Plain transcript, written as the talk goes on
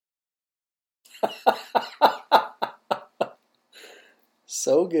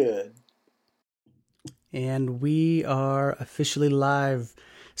So good. And we are officially live.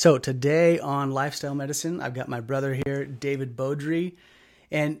 So today on Lifestyle Medicine, I've got my brother here, David Beaudry.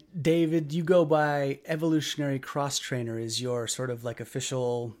 And David, you go by Evolutionary Cross Trainer is your sort of like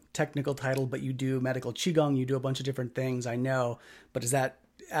official technical title, but you do Medical Qigong, you do a bunch of different things, I know. But is that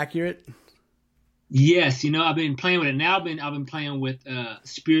accurate? Yes, I've been playing with it now. I've been playing with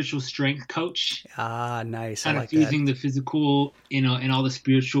spiritual strength coach. Ah, nice. Kind I of like fusing that. the physical, and all the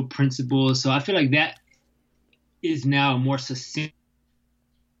spiritual principles. So I feel like that is now a more succinct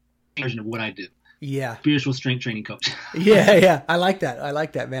version of what I do. Yeah. Spiritual strength training coach. Yeah. I like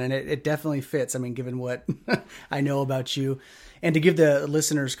that, man. And it definitely fits. I mean, given what I know about you. And to give the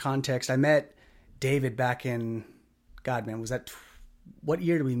listeners context, I met David back in, God, man, what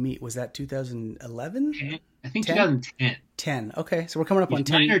year did we meet? Was that 2011? I think 10? 2010. 10. Okay. So we're coming up on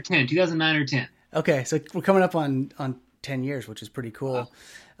 10. 2009 or 10. Okay. So we're coming up on 10 years, which is pretty cool.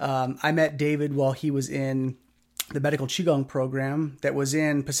 Wow. I met David while he was in the Medical Qigong program that was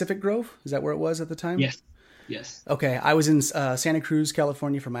in Pacific Grove. Is that where it was at the time? Yes. Okay. I was in Santa Cruz,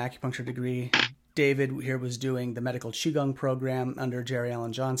 California for my acupuncture degree. David here was doing the Medical Qigong program under Jerry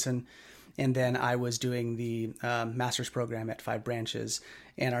Allen Johnson. And then I was doing the master's program at Five Branches.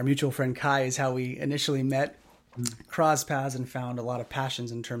 And our mutual friend Kai is how we initially met, crossed paths, and found a lot of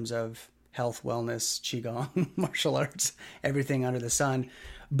passions in terms of health, wellness, Qigong, martial arts, everything under the sun.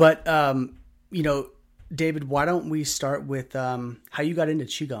 But, David, why don't we start with how you got into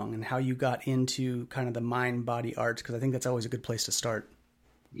Qigong and how you got into kind of the mind-body arts? Because I think that's always a good place to start.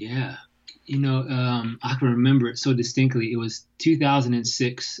 Yeah. I can remember it so distinctly. It was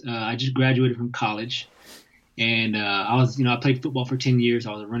 2006. I just graduated from college. And I played football for 10 years.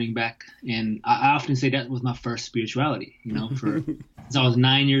 I was a running back. And I often say that was my first spirituality, since I was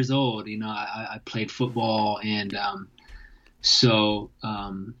 9 years old, I played football. And there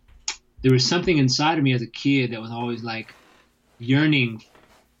was something inside of me as a kid that was always like yearning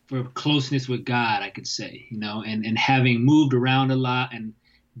for closeness with God, I could say, and having moved around a lot. And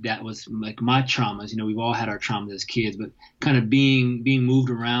that was like my traumas. We've all had our traumas as kids, but kind of being moved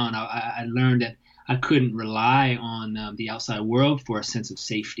around, I learned that I couldn't rely on the outside world for a sense of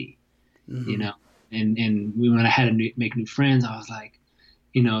safety, and when I had to make new friends, I was like,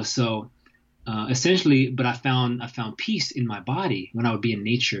 essentially, but I found peace in my body when I would be in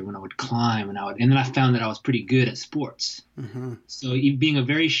nature, when I would climb, and then I found that I was pretty good at sports. Mm-hmm. So being a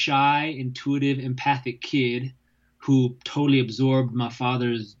very shy, intuitive, empathic kid who totally absorbed my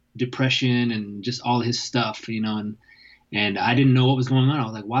father's depression and just all his stuff, and I didn't know what was going on. I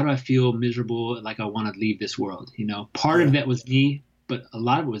was like, why do I feel miserable? Like I want to leave this world, Part of that was me, but a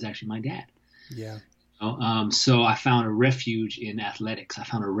lot of it was actually my dad. Yeah. So I found a refuge in athletics. I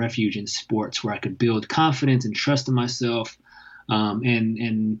found a refuge in sports where I could build confidence and trust in myself,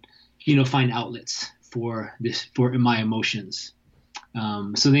 and find outlets for my emotions.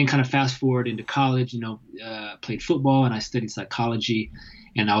 So then kind of fast forward into college, played football and I studied psychology,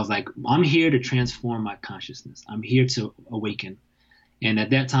 and I was like, I'm here to transform my consciousness. I'm here to awaken. And at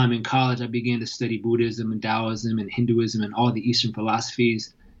that time in college, I began to study Buddhism and Taoism and Hinduism and all the Eastern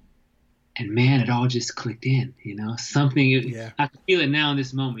philosophies. And man, it all just clicked in, something. Yeah. I can feel it now in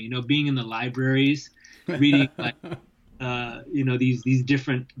this moment, being in the libraries, reading like, these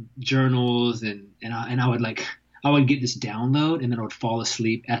different journals, and I would get this download, and then I would fall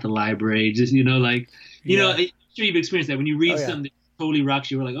asleep at the library. Just I'm sure you've experienced that when you read something that totally rocks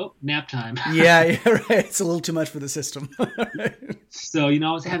you. We're like, oh, nap time. Yeah, right. It's a little too much for the system. So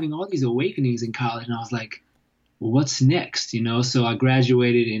I was having all these awakenings in college, and I was like, well, what's next? So I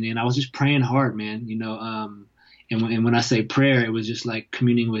graduated, and I was just praying hard, man. And when I say prayer, it was just like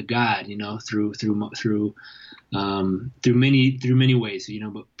communing with God, through many ways,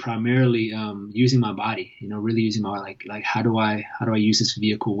 but primarily using my body, really using my like how do I use this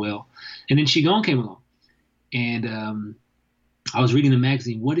vehicle well? And then Qigong came along, and I was reading the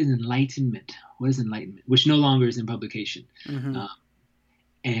magazine, What is Enlightenment? Which no longer is in publication. Mm-hmm.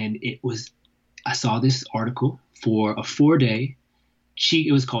 And I saw this article for a 4-day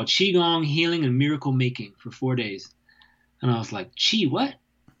it was called Qigong Healing and Miracle Making for 4 days. And I was like, what?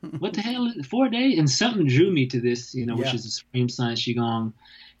 What the hell is it, 4 days? And something drew me to this, which is the Supreme Science Qigong.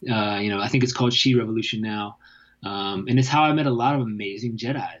 I think it's called Qi Revolution now. And it's how I met a lot of amazing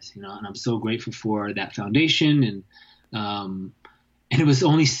Jedis, and I'm so grateful for that foundation. And it was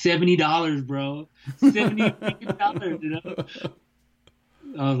only $70, bro. $70.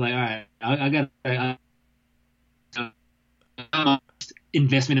 I was like, all right, I got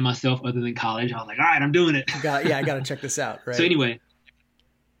investment in myself other than college. I was like, all right, I'm doing it. I got to check this out. Right. So anyway,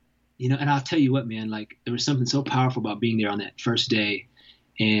 and I'll tell you what, man, like there was something so powerful about being there on that first day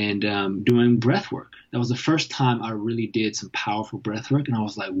and doing breath work. That was the first time I really did some powerful breath work. And I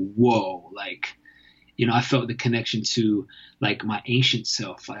was like, whoa, like, I felt the connection to like my ancient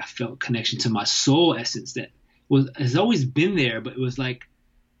self. Like, I felt connection to my soul essence that has always been there, but it was like,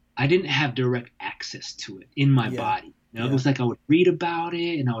 I didn't have direct access to it in my body. It was like I would read about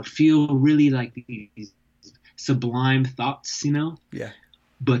it and I would feel really like these sublime thoughts, Yeah.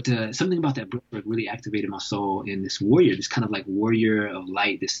 But something about that breath work really activated my soul in this warrior, this kind of like warrior of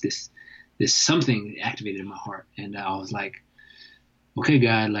light, this something activated in my heart. And I was like, okay,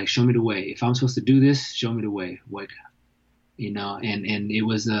 God, like show me the way. If I'm supposed to do this, show me the way. Like, and it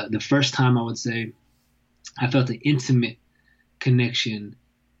was the first time I would say I felt an intimate connection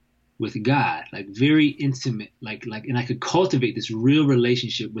with God, like very intimate, like, and I could cultivate this real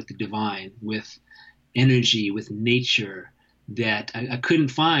relationship with the divine, with energy, with nature that I couldn't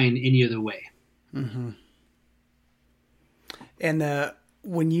find any other way. Mm-hmm. And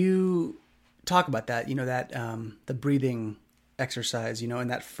when you talk about that, that the breathing exercise, and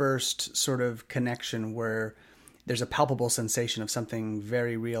that first sort of connection where there's a palpable sensation of something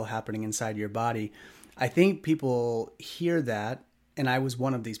very real happening inside your body, I think people hear that. And I was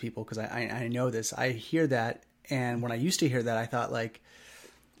one of these people because I know this. I hear that, and when I used to hear that, I thought like,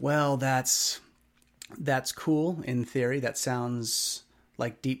 well, that's cool in theory. That sounds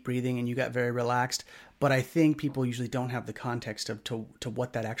like deep breathing, and you got very relaxed. But I think people usually don't have the context of to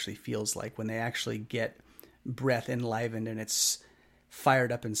what that actually feels like when they actually get breath enlivened and it's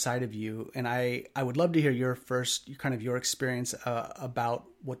fired up inside of you. And I would love to hear your experience about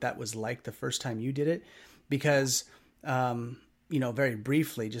what that was like the first time you did it, because very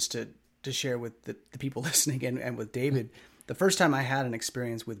briefly, just to share with the people listening and with David, the first time I had an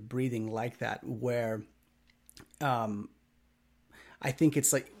experience with breathing like that, where I think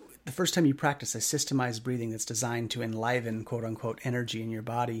it's like the first time you practice a systemized breathing that's designed to enliven, quote unquote, energy in your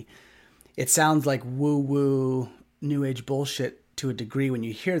body. It sounds like woo-woo, new age bullshit to a degree. When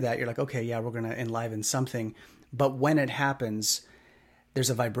you hear that, you're like, okay, yeah, we're going to enliven something. But when it happens, there's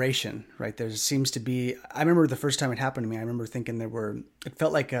a vibration, right? There seems to be, I remember the first time it happened to me, I remember thinking it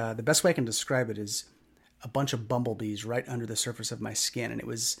felt like, the best way I can describe it is a bunch of bumblebees right under the surface of my skin. And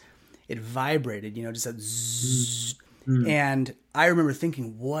it vibrated, just that zzz. Mm. And I remember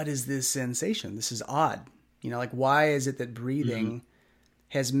thinking, what is this sensation? This is odd. Like, why is it that breathing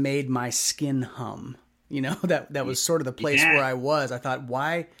has made my skin hum? That was sort of the place where I was. I thought,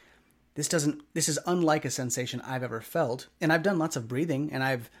 why? This is unlike a sensation I've ever felt. And I've done lots of breathing, and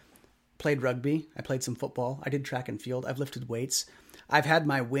I've played rugby. I played some football. I did track and field. I've lifted weights. I've had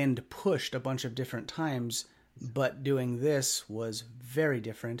my wind pushed a bunch of different times, but doing this was very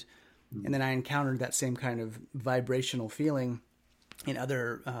different. And then I encountered that same kind of vibrational feeling in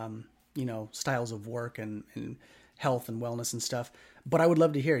other, styles of work and health and wellness and stuff. But I would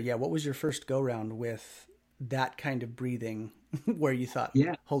love to hear, what was your first go round with that kind of breathing where you thought,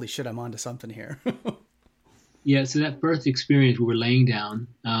 holy shit, I'm onto something here? So that first experience, we were laying down,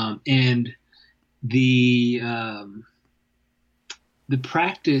 and the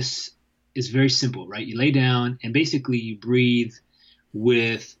practice is very simple, right? You lay down and basically you breathe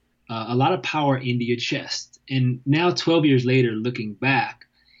with a lot of power into your chest. And now 12 years later, looking back,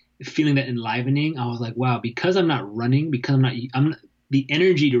 feeling that enlivening, I was like, wow, because I'm not running, because the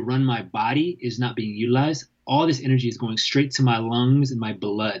energy to run my body is not being utilized. All this energy is going straight to my lungs and my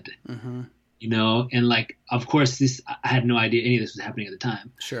blood, and like, of course, I had no idea any of this was happening at the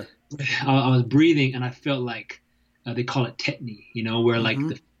time. Sure. I was breathing and I felt like, they call it tetany, where like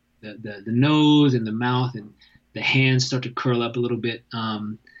the nose and the mouth and the hands start to curl up a little bit.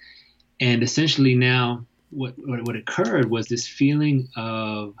 And essentially now what occurred was this feeling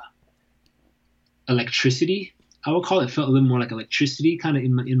of electricity. I would call it, felt a little more like electricity kind of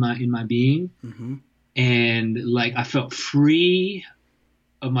in my being. Mm-hmm. And like, I felt free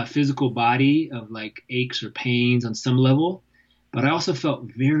of my physical body of like aches or pains on some level, but I also felt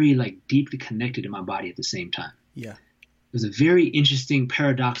very like deeply connected in my body at the same time. Yeah. It was a very interesting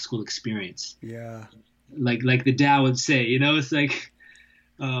paradoxical experience. Yeah. Like the Tao would say, it's like,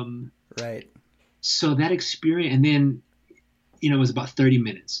 right. So that experience, and then, it was about 30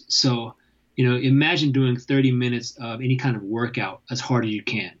 minutes. So, imagine doing 30 minutes of any kind of workout as hard as you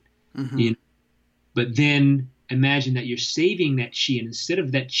can. Mm-hmm. But then imagine that you're saving that chi, and instead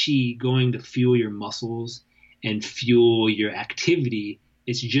of that chi going to fuel your muscles and fuel your activity,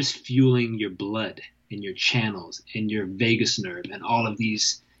 it's just fueling your blood and your channels and your vagus nerve and all of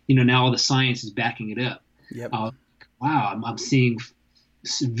these, now all the science is backing it up. Yep. Wow, I'm seeing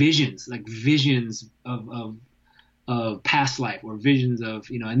visions of of past life or visions of,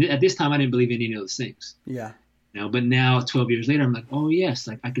 and at this time I didn't believe in any of those things. Yeah. But now 12 years later, I'm like, oh yes,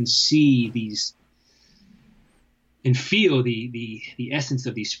 like I can see these and feel the essence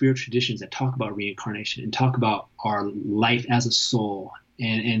of these spiritual traditions that talk about reincarnation and talk about our life as a soul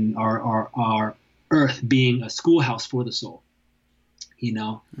and our earth being a schoolhouse for the soul,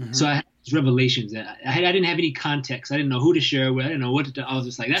 Mm-hmm. So I had these revelations that I didn't have any context. I didn't know who to share with. I didn't know what to do. I was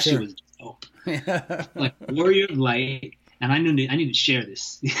just like, that shit was dope. Like warrior of light. And I need to share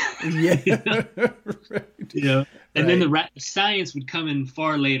this. Yeah. Right. And then the science would come in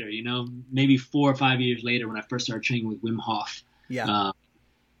far later, maybe 4 or 5 years later when I first started training with Wim Hof. Yeah.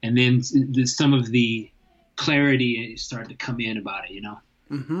 And then some of the clarity started to come in about it,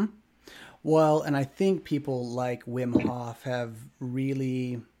 Mm-hmm. Well, and I think people like Wim Hof have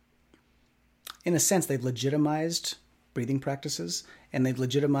really, in a sense, they've legitimized breathing practices, and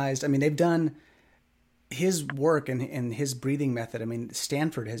they've done his work and his breathing method. I mean,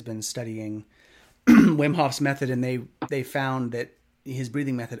 Stanford has been studying Wim Hof's method, and they found that his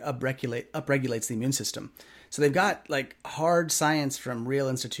breathing method upregulates the immune system. So they've got like hard science from real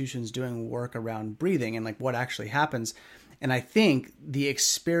institutions doing work around breathing and like what actually happens. And I think the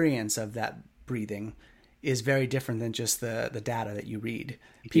experience of that breathing is very different than just the data that you read.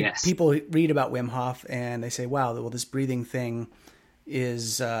 Yes. People read about Wim Hof and they say, wow, well, this breathing thing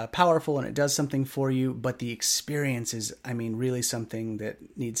is powerful and it does something for you, but the experience is, really something that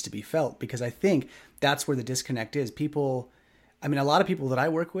needs to be felt, because I think that's where the disconnect is. People, a lot of people that I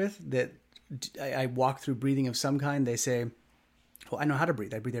work with that I walk through breathing of some kind, they say, well, I know how to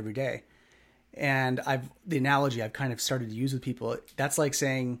breathe. I breathe every day. And the analogy I've kind of started to use with people, that's like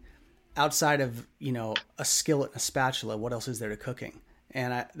saying outside of, a skillet and a spatula, what else is there to cooking?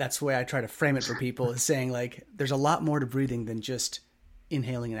 And that's the way I try to frame it for people, is saying like, there's a lot more to breathing than just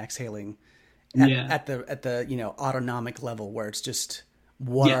inhaling and exhaling at the autonomic level, where it's just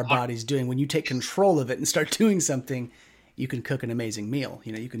what our body's doing. When you take control of it and start doing something, you can cook an amazing meal.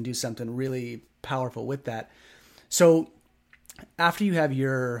 You can do something really powerful with that. So after you have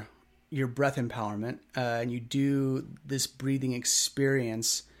your breath empowerment and you do this breathing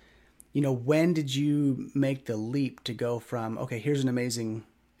experience, when did you make the leap to go from, okay, here's an amazing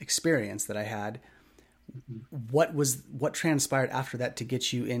experience that I had. What transpired after that to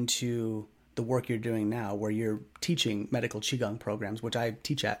get you into the work you're doing now, where you're teaching medical Qigong programs, which I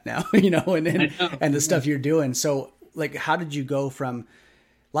teach at now, and the stuff you're doing. So like, how did you go from,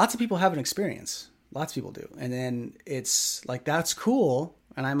 lots of people have an experience, lots of people do. And then it's like, that's cool.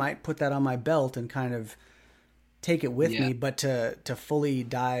 And I might put that on my belt and kind of take it with me, but to fully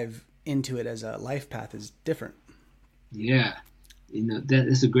dive into it as a life path is different. Yeah.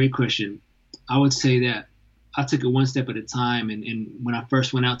 That's a great question. I would say that I took it one step at a time. And when I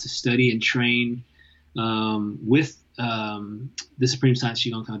first went out to study and train with the Supreme Science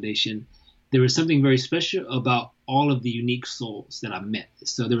Qigong Foundation, there was something very special about all of the unique souls that I met.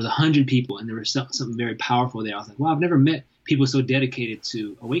 So there was 100 people, and there was something very powerful there. I was like, wow, I've never met people so dedicated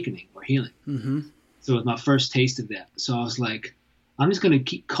to awakening or healing. Mm-hmm. So it was my first taste of that. So I was like, I'm just going to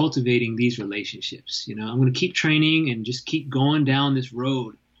keep cultivating these relationships. I'm going to keep training and just keep going down this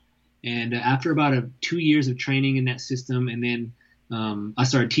road. And after about 2 years of training in that system, and then I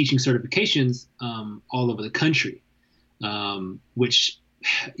started teaching certifications all over the country, which,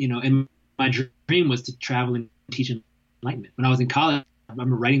 and my dream was to travel and teach enlightenment. When I was in college, I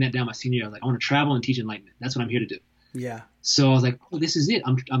remember writing that down my senior year. I was like, I want to travel and teach enlightenment. That's what I'm here to do. Yeah. So I was like, oh, this is it.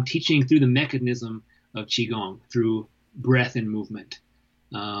 I'm teaching through the mechanism of Qigong, through breath and movement.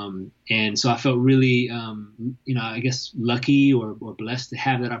 And so I felt really, I guess lucky or blessed to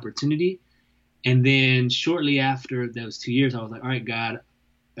have that opportunity. And then shortly after those 2 years, I was like, all right, God,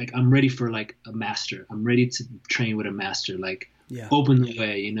 like I'm ready for like a master. I'm ready to train with a master, open the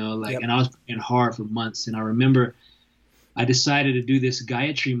way, and I was praying hard for months. And I remember I decided to do this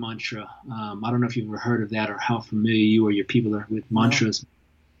Gayatri mantra. I don't know if you've ever heard of that or how familiar you or your people are with mantras.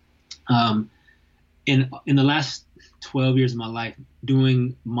 No. In the last 12 years of my life,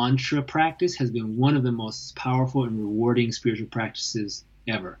 doing mantra practice has been one of the most powerful and rewarding spiritual practices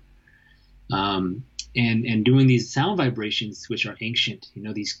ever. And doing these sound vibrations, which are ancient,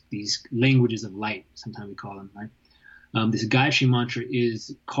 these languages of light, sometimes we call them, right? This Gayatri mantra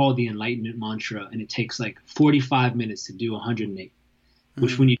is called the enlightenment mantra, and it takes like 45 minutes to do 108,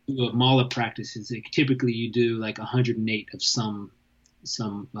 which when you do a mala practice, typically you do like 108 of some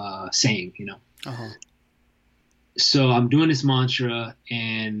saying, Uh-huh. So I'm doing this mantra,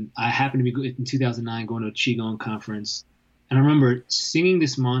 and I happened to be in 2009 going to a Qigong conference, and I remember singing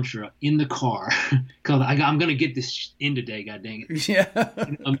this mantra in the car because I'm going to get this in today, god dang it. Yeah.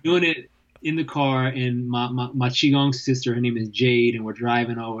 I'm doing it in the car, and my Qigong sister, her name is Jade, and we're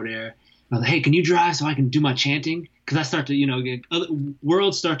driving over there. And I was like, hey, can you drive so I can do my chanting? Because I start to, get other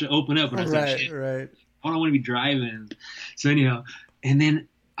worlds start to open up when I start chanting. Right. I don't want to be driving. So anyhow, and then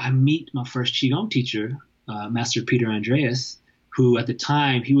I meet my first Qigong teacher, Master Peter Andreas, who at the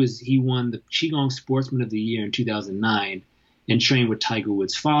time he won the Qigong Sportsman of the Year in 2009, and trained with Tiger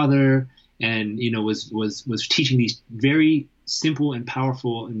Woods' father, and was teaching these very simple and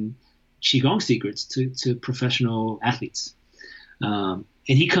powerful and Qigong secrets to professional athletes. And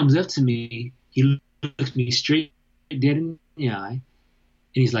he comes up to me, he looks me straight dead in the eye, and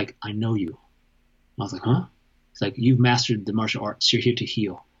he's like, I know you. I was like, huh? He's like, you've mastered the martial arts. You're here to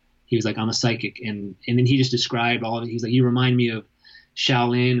heal. He was like, I'm a psychic. And then he just described all of it. He's like, you remind me of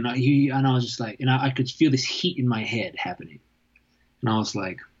Shaolin. And I was just like, and I could feel this heat in my head happening. And I was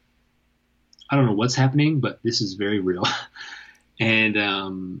like, I don't know what's happening, but this is very real.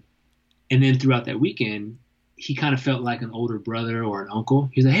 And then throughout that weekend, he kind of felt like an older brother or an uncle.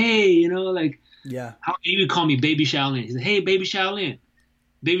 He's like, hey, yeah. He would call me Baby Shaolin. He's like, hey, Baby Shaolin.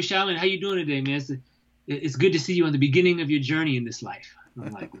 Baby Shaolin, how you doing today, man? It's good to see you on the beginning of your journey in this life. And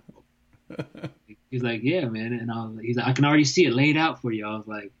I'm like, he's like, yeah, man. And he's like, I can already see it laid out for you. I was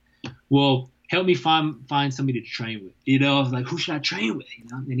like, well, help me find somebody to train with. I was like, who should I train with?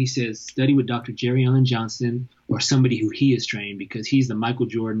 And he says, study with Dr. Jerry Allen Johnson, or somebody who he has trained, because he's the Michael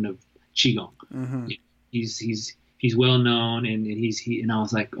Jordan of Qigong. Mm-hmm. He's well known, and I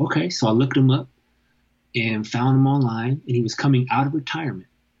was like, okay. So I looked him up and found him online, and he was coming out of retirement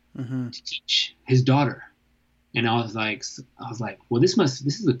to teach his daughter. And I was like, well, this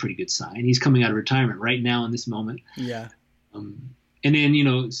is a pretty good sign. He's coming out of retirement right now in this moment. Yeah. And then,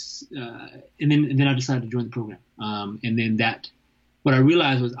 and then I decided to join the program. And then what I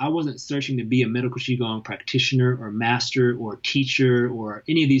realized was I wasn't searching to be a medical Qigong practitioner or master or teacher or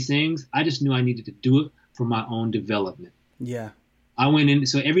any of these things. I just knew I needed to do it for my own development. Yeah. I went in.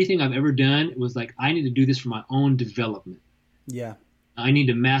 So everything I've ever done was like, I need to do this for my own development. Yeah. I need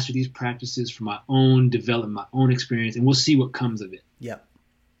to master these practices for my own development, my own experience, and we'll see what comes of it. Yep.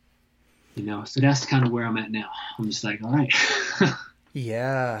 So that's kind of where I'm at now. I'm just like, all right.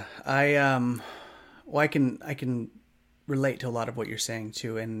 Yeah. I can relate to a lot of what you're saying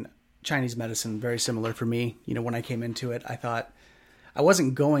too. And Chinese medicine, very similar for me. When I came into it, I thought I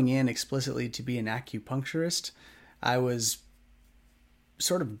wasn't going in explicitly to be an acupuncturist. I was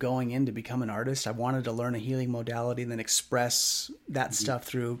sort of going in to become an artist. I wanted to learn a healing modality and then express that stuff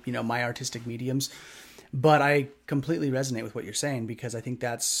through, my artistic mediums. But I completely resonate with what you're saying, because I think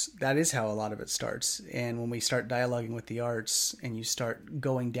that is how a lot of it starts. And when we start dialoguing with the arts and you start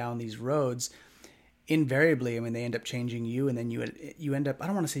going down these roads, invariably, they end up changing you, and then you end up, I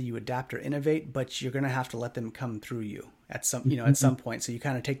don't want to say you adapt or innovate, but you're going to have to let them come through you at some, at some point. So you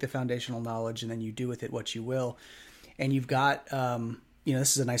kind of take the foundational knowledge and then you do with it what you will. And you've got,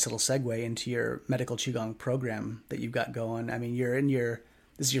 this is a nice little segue into your medical Qigong program that you've got going.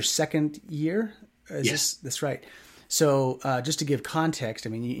 This is your second year? Yes. That's right. So just to give context,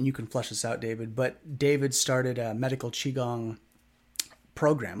 and you can flesh this out, David, but David started a medical Qigong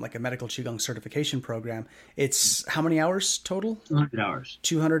program, like a medical Qigong certification program. It's how many hours total? 200 hours.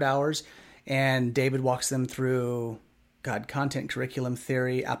 200 hours. And David walks them through, content, curriculum,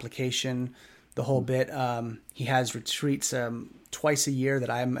 theory, application, the whole bit. He has retreats twice a year that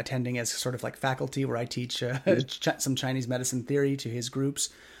I'm attending as sort of like faculty, where I teach some Chinese medicine theory to his groups.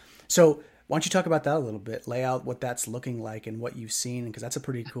 So why don't you talk about that a little bit, lay out what that's looking like and what you've seen, because that's a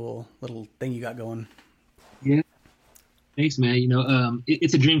pretty cool little thing you got going. Yeah. Thanks, man.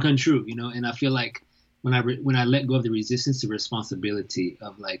 It's a dream come true, and I feel like when I let go of the resistance to responsibility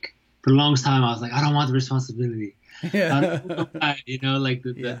of, like, for the longest time, I was like, I don't want the responsibility. Yeah. I'm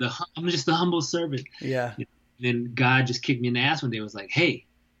just the humble servant. Yeah. And then God just kicked me in the ass one day. It was like, hey,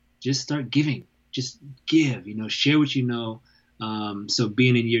 just start giving. Just give, share what you know. So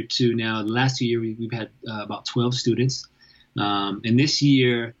being in year 2 now, the last 2 years, we've had about 12 students. And this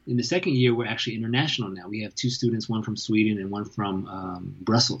year, in the second year, we're actually international now. We have 2 students, one from Sweden and one from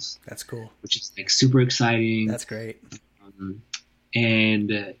Brussels. That's cool. Which is like super exciting. That's great.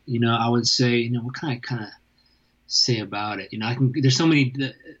 I would say, what can I kind of say about it? There's so many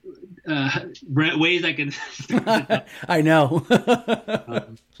ways I can. I know. A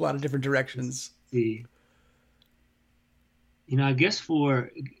lot of different directions. See. I guess for,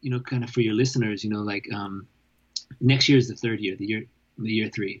 kind of for your listeners, next year is the third year, the year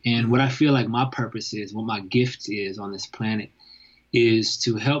 3. And what I feel like my purpose is, what my gift is on this planet, is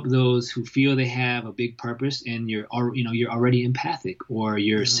to help those who feel they have a big purpose, and you're already empathic, or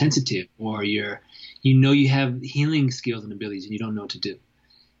you're sensitive, or you have healing skills and abilities and you don't know what to do.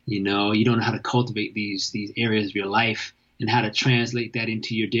 You know, you don't know how to cultivate these areas of your life and how to translate that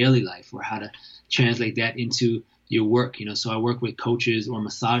into your daily life, or how to translate that into your work. You know, so I work with coaches or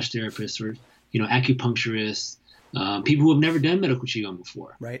massage therapists or, you know, acupuncturists, people who have never done medical qigong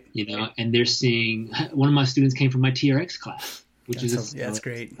before. Right. You know, and they're seeing, one of my students came from my TRX class, which that's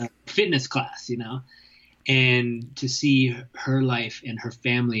great. A fitness class, you know, and to see her life and her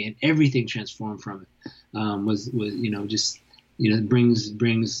family and everything transformed from it, was, you know, just, you know, brings,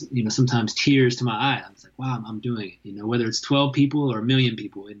 you know, sometimes tears to my eye. I was like, wow, I'm doing it, you know, whether it's 12 people or a million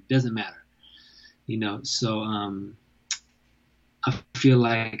people, it doesn't matter, you know? So, I feel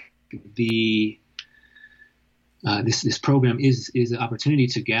like this program is an opportunity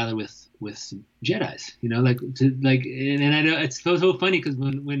to gather with Jedis, you know, and I know it's so funny because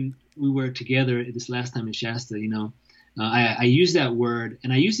when we were together this last time in Shasta, you know, I use that word,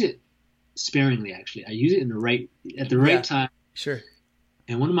 and I use it sparingly, actually. I use it at the right time. Sure.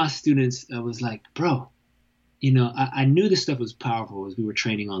 And one of my students was like, bro, you know, I knew this stuff was powerful as we were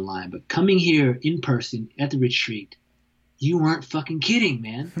training online, but coming here in person at the retreat, you weren't fucking kidding,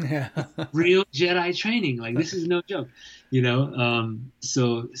 man. Yeah. Real Jedi training. Like, this is no joke, you know?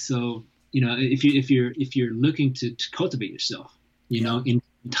 So, you know, if you're looking to cultivate yourself, you know, in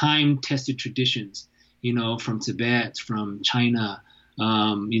time tested traditions, you know, from Tibet, from China,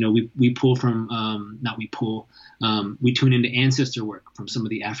 you know, we pull from, we tune into ancestor work from some of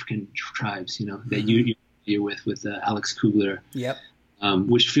the African tribes, you know, that you're with Alex Kugler. Yep.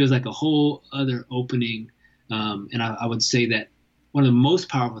 Which feels like a whole other opening. And I would say that one of the most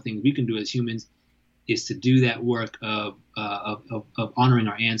powerful things we can do as humans is to do that work of honoring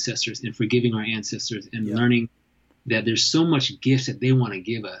our ancestors and forgiving our ancestors and learning that there's so much gifts that they want to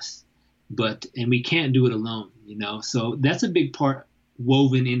give us, and we can't do it alone, you know? So that's a big part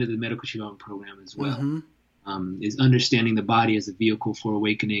woven into the Medical Qigong program as well, is understanding the body as a vehicle for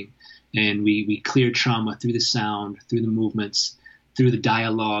awakening. And we clear trauma through the sound, through the movements, through the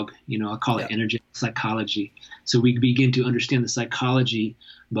dialogue. You know, I call it energetic psychology. So we begin to understand the psychology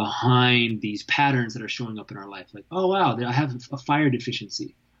behind these patterns that are showing up in our life. Like, oh, wow, I have a fire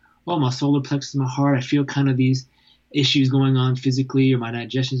deficiency. Oh, my solar plexus, my heart, I feel kind of these issues going on physically, or my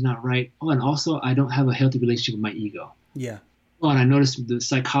digestion's not right. Oh, and also I don't have a healthy relationship with my ego. Yeah. Oh, and I noticed the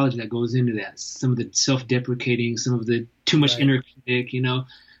psychology that goes into that. Some of the self-deprecating, some of the too much inner critic, you know.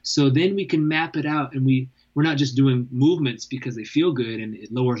 So then we can map it out, and we're not just doing movements because they feel good and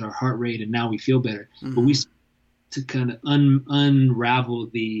it lowers our heart rate and now we feel better, but we to kind of unravel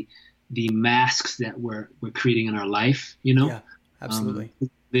the masks that we're creating in our life, you know. Yeah, absolutely.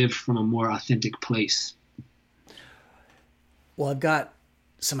 Live from a more authentic place. Well, I've got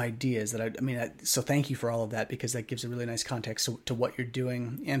some ideas that so thank you for all of that, because that gives a really nice context to what you're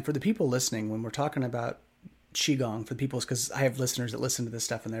doing. And for the people listening, when we're talking about Qigong, for the people, because I have listeners that listen to this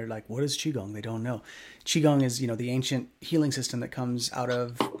stuff and they're like, what is Qigong? They don't know. Qigong is, you know, the ancient healing system that comes out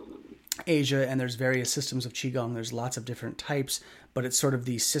of Asia, and there's various systems of Qigong. There's lots of different types, but it's sort of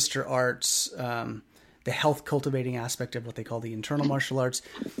the sister arts, the health cultivating aspect of what they call the internal martial arts.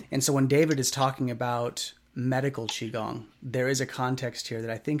 And so when David is talking about medical Qigong, there is a context here that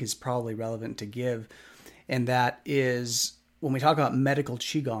I think is probably relevant to give. And that is, when we talk about medical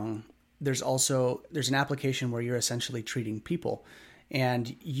Qigong, there's an application where you're essentially treating people,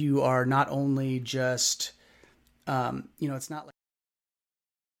 and you are not only just, you know, it's not like,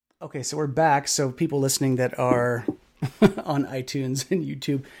 okay, so we're back. So people listening that are on iTunes and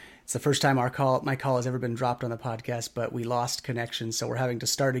YouTube, it's the first time my call has ever been dropped on the podcast, but we lost connection, so we're having to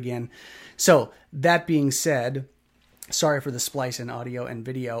start again. So that being said, sorry for the splice in audio and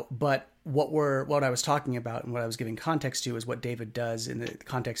video, but what I was talking about and what I was giving context to is what David does in the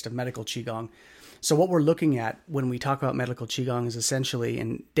context of medical Qigong. So what we're looking at when we talk about medical Qigong is essentially,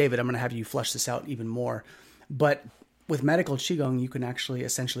 and David, I'm going to have you flesh this out even more, but with medical Qigong, you can actually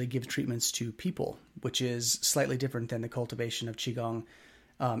essentially give treatments to people, which is slightly different than the cultivation of Qigong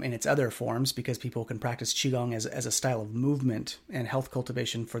in its other forms, because people can practice Qigong as a style of movement and health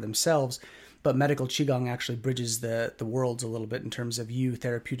cultivation for themselves. But medical Qigong actually bridges the worlds a little bit in terms of you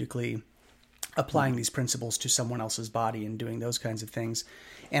therapeutically applying these principles to someone else's body and doing those kinds of things.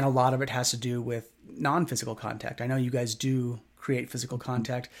 And a lot of it has to do with non-physical contact. I know you guys do create physical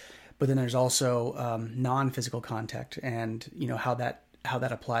contact, but then there's also non-physical contact, and you know how that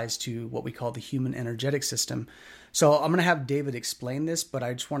applies to what we call the human energetic system. So I'm going to have David explain this, but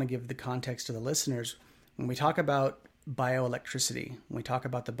I just want to give the context to the listeners. When we talk about bioelectricity, when we talk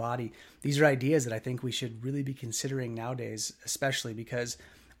about the body, these are ideas that I think we should really be considering nowadays, especially because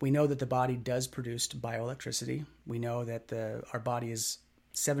we know that the body does produce bioelectricity. We know that our body is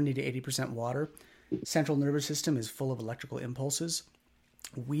 70 to 80% water. Central nervous system is full of electrical impulses.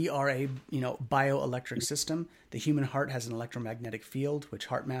 We are a, bioelectric system. The human heart has an electromagnetic field, which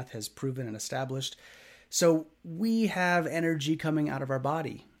heart math has proven and established. So we have energy coming out of our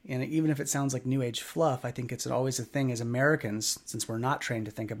body. And even if it sounds like new age fluff, I think it's always a thing as Americans, since we're not trained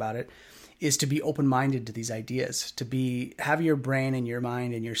to think about it, is to be open-minded to these ideas, to have your brain and your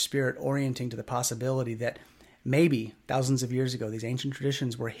mind and your spirit orienting to the possibility that maybe thousands of years ago, these ancient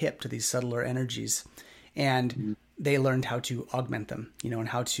traditions were hip to these subtler energies, and they learned how to augment them, and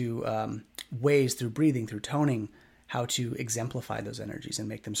how to ways through breathing, through toning, how to exemplify those energies and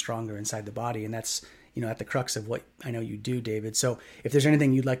make them stronger inside the body. And that's, at the crux of what I know you do, David. So if there's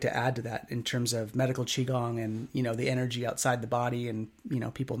anything you'd like to add to that in terms of medical Qigong and, the energy outside the body and,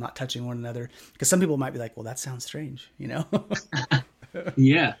 people not touching one another, because some people might be like, well, that sounds strange,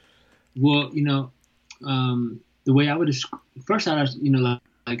 Yeah. Well, the way I would first,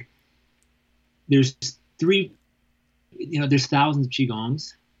 like there's there's thousands of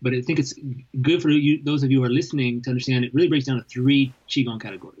Qigongs, but I think it's good for you, those of you who are listening, to understand it really breaks down to 3 Qigong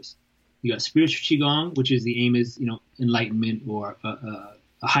categories. You got spiritual Qigong, which is the aim is, enlightenment or a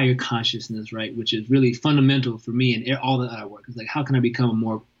higher consciousness, right? Which is really fundamental for me and all that I work. It's like, how can I become a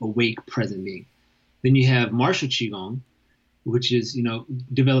more awake, present being? Then you have martial Qigong, which is,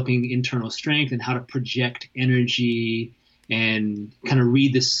 developing internal strength and how to project energy and kind of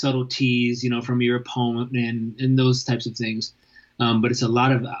read the subtleties, from your opponent and those types of things. But it's a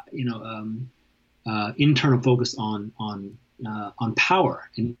lot of, internal focus on power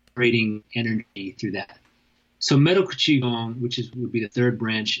and creating energy through that. So medical Qigong, which would be the third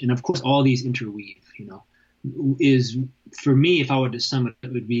branch, and of course all these interweave, is, for me, if I were to sum it,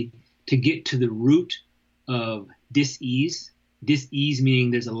 it would be to get to the root of dis-ease. Dis-ease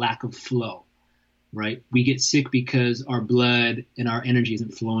meaning there's a lack of flow, right? We get sick because our blood and our energy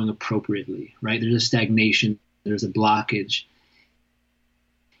isn't flowing appropriately, right? There's a stagnation, there's a blockage.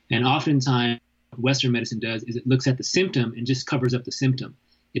 And oftentimes Western medicine does is it looks at the symptom and just covers up the symptom.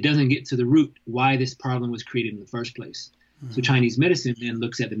 It doesn't get to the root why this problem was created in the first place. Mm-hmm. So Chinese medicine then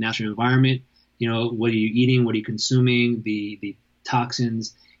looks at the natural environment, what are you eating, what are you consuming, the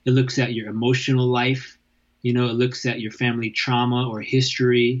toxins. It looks at your emotional life, it looks at your family trauma or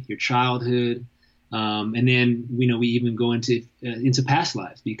history, your childhood. And then, we even go into past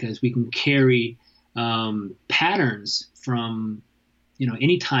lives, because we can carry patterns from,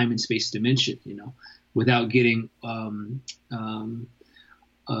 any time and space dimension, without getting,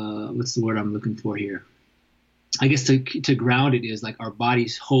 what's the word I'm looking for here? I guess to ground it is like our body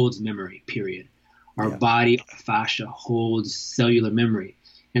holds memory, period. Our body, our fascia holds cellular memory.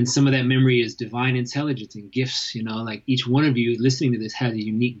 And some of that memory is divine intelligence and gifts, like each one of you listening to this has a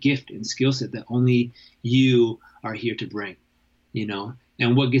unique gift and skill set that only you are here to bring,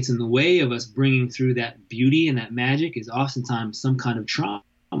 And what gets in the way of us bringing through that beauty and that magic is oftentimes some kind of trauma,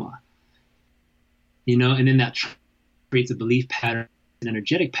 and then that creates a belief pattern, an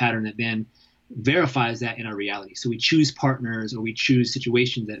energetic pattern that then verifies that in our reality. So we choose partners or we choose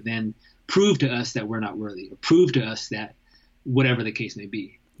situations that then prove to us that we're not worthy, or prove to us that whatever the case may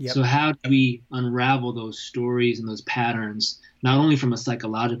be. Yep. So how do we unravel those stories and those patterns, not only from a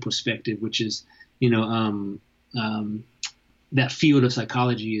psychological perspective, which is, that field of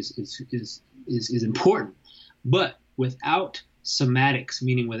psychology is important, but without somatics,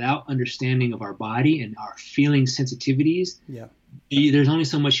 meaning without understanding of our body and our feeling sensitivities, there's only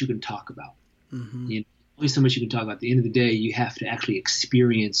so much you can talk about. Mm-hmm. Only so much you can talk about. At the end of the day, you have to actually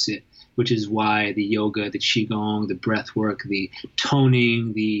experience it, which is why the yoga, the qigong, the breath work, the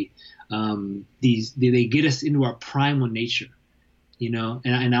toning, they get us into our primal nature,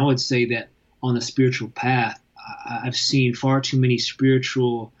 and I would say that on the spiritual path, I've seen far too many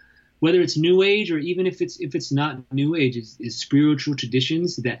spiritual, whether it's New Age or even if it's not New Age, is spiritual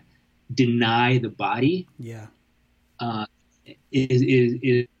traditions that deny the body.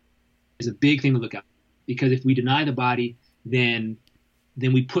 Is a big thing to look at, because if we deny the body, then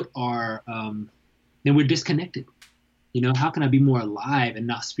we put our then we're disconnected. How can I be more alive and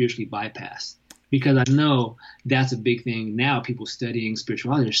not spiritually bypassed? Because I know that's a big thing now. People studying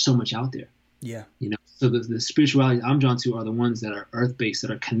spirituality, there's so much out there. So the spirituality I'm drawn to are the ones that are earth-based, that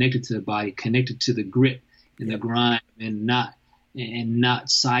are connected to the body, connected to the grit and the grind, and not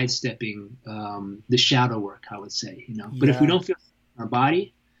sidestepping the shadow work, I would say. But if we don't feel our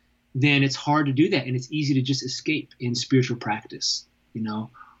body, then it's hard to do that, and it's easy to just escape in spiritual practice,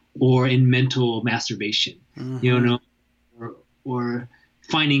 or in mental masturbation, or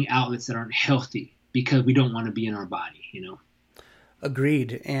finding outlets that aren't healthy because we don't want to be in our body,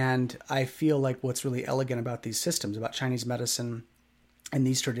 Agreed. And I feel like what's really elegant about these systems, about Chinese medicine and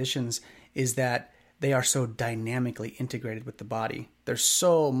these traditions, is that they are so dynamically integrated with the body. There's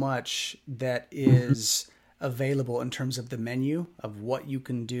so much that is available in terms of the menu of what you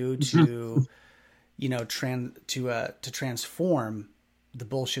can do to, to transform the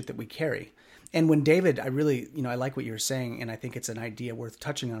bullshit that we carry. And when David, I really, I like what you were saying, and I think it's an idea worth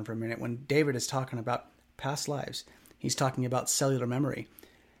touching on for a minute. When David is talking about past lives, he's talking about cellular memory.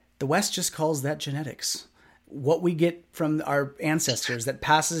 The West just calls that genetics. What we get from our ancestors that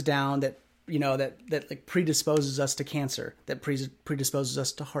passes down, that like predisposes us to cancer, that predisposes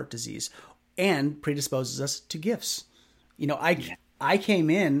us to heart disease, and predisposes us to gifts. I came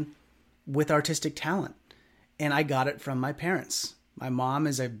in with artistic talent, and I got it from my parents. My mom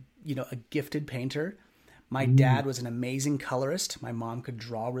is a gifted painter. My dad was an amazing colorist. My mom could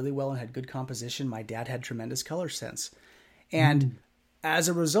draw really well and had good composition. My dad had tremendous color sense. And as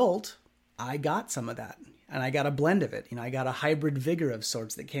a result, I got some of that. And I got a blend of it. I got a hybrid vigor of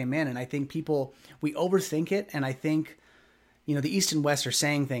sorts that came in. And I think we overthink it. And I think, the East and West are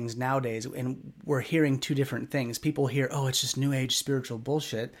saying things nowadays, and we're hearing two different things. People hear, oh, it's just new age spiritual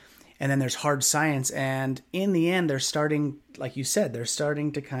bullshit. And then there's hard science. And in the end, they're starting, like you said, they're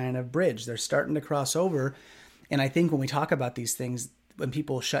starting to kind of bridge. They're starting to cross over. And I think when we talk about these things, when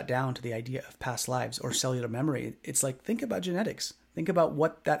people shut down to the idea of past lives or cellular memory, it's like, think about genetics. Think about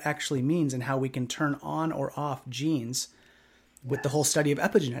what that actually means and how we can turn on or off genes with the whole study of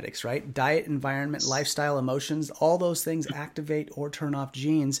epigenetics, right? Diet, environment, lifestyle, emotions, all those things activate or turn off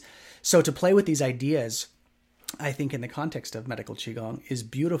genes. So to play with these ideas, I think in the context of medical Qigong is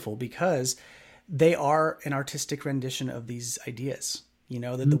beautiful because they are an artistic rendition of these ideas.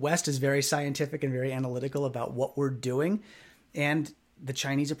 That the West is very scientific and very analytical about what we're doing. And the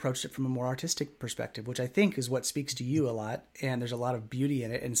Chinese approached it from a more artistic perspective, which I think is what speaks to you a lot. And there's a lot of beauty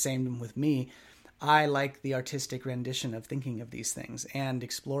in it. And same with me. I like the artistic rendition of thinking of these things and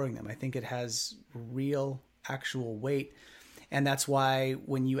exploring them. I think it has real, actual weight. And that's why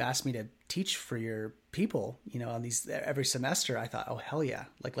when you asked me to teach for your people, on these every semester, I thought, oh, hell yeah.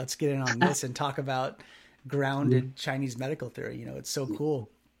 Like, let's get in on this and talk about grounded Chinese medical theory. It's so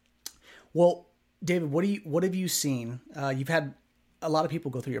cool. Well, David, what have you seen? You've had a lot of people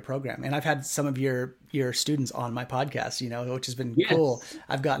go through your program, and I've had some of your students on my podcast, which has been cool.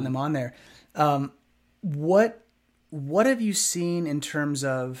 I've gotten them on there. What have you seen in terms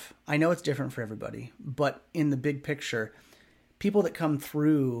of, I know it's different for everybody, but in the big picture, people that come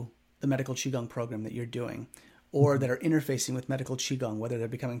through the Medical Qigong program that you're doing, or that are interfacing with Medical Qigong, whether they're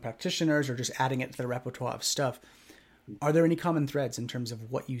becoming practitioners or just adding it to the repertoire of stuff, are there any common threads in terms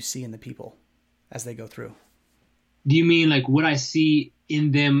of what you see in the people as they go through? Do you mean like what I see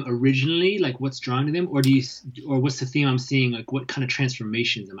in them originally, like what's drawing to them, or what's the theme I'm seeing? Like what kind of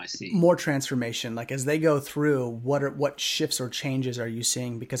transformations am I seeing? More transformation, like as they go through, what shifts or changes are you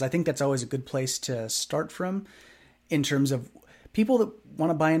seeing? Because I think that's always a good place to start from, in terms of people that want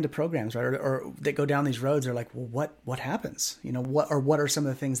to buy into programs, right, or that go down these roads are like, well, what happens? What are some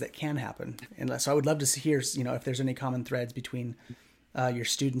of the things that can happen? And so I would love to hear, if there's any common threads between your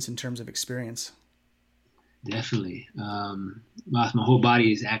students in terms of experience. Definitely. My whole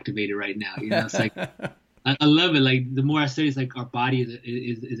body is activated right now. It's like, I love it. Like the more I study, it's like our body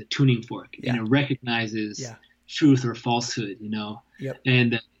is a tuning fork, and it recognizes truth or falsehood, Yep.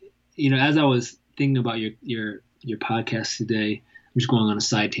 And, as I was thinking about your podcast today, I'm just going on a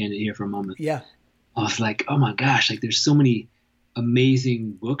side tangent here for a moment. Yeah. I was like, oh my gosh, like there's so many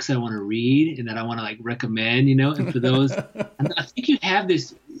amazing books I want to read and that I want to like recommend, and for those, and I think you have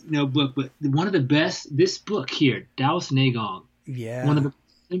this, book, but one of the best, this book here, Taoist Neigong. Yeah. One of the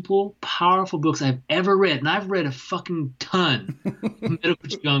simple, powerful books I've ever read. And I've read a fucking ton of medical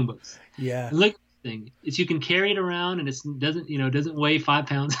Qigong books. Yeah. And look at this thing. You can carry it around and it doesn't weigh 5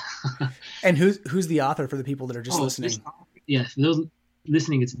 pounds. And who's the author for the people that are just listening? For those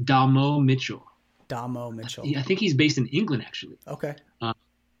listening, it's Damo Mitchell. Damo Mitchell. I think he's based in England, actually. Okay.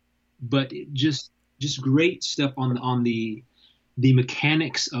 But just great stuff on the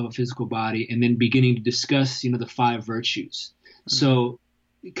mechanics of a physical body, and then beginning to discuss, the 5 virtues. Mm-hmm. So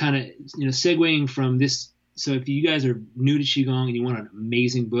kind of, segueing from this. So if you guys are new to Qigong and you want an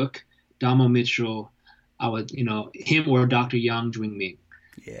amazing book, Damo Mitchell, I would, him or Dr. Yang Jwing-Ming.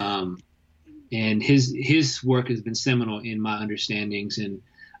 Yeah. And his work has been seminal in my understandings. And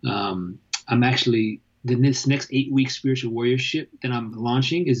I'm actually, this next 8-week spiritual warriorship that I'm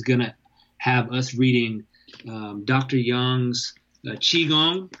launching is going to have us reading Dr. Young's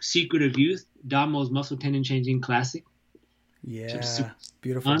Qigong, Secret of Youth, Damo's Muscle Tendon Changing Classic. Yeah,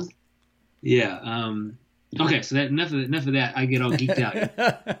 beautiful. Fun. Yeah. Okay, so enough of that. I get all geeked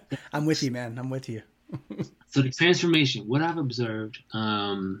out. I'm with you, man. I'm with you. So the transformation, what I've observed,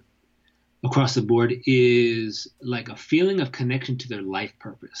 across the board is like a feeling of connection to their life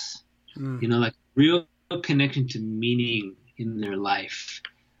purpose. Mm. You know, like real connection to meaning in their life,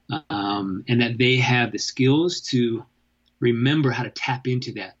 and that they have the skills to remember how to tap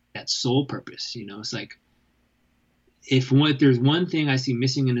into that soul purpose. You know, it's like if there's one thing I see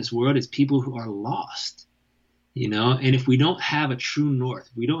missing in this world is people who are lost. You know, and if we don't have a true north,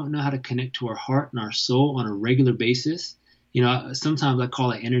 we don't know how to connect to our heart and our soul on a regular basis. You know, sometimes I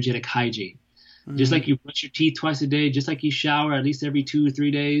call it energetic hygiene. Mm-hmm. Just like you brush your teeth twice a day, just like you shower at least every 2 or 3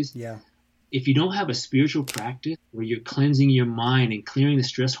 days. Yeah. If you don't have a spiritual practice where you're cleansing your mind and clearing the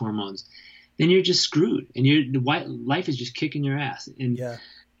stress hormones, then you're just screwed, and life is just kicking your ass. And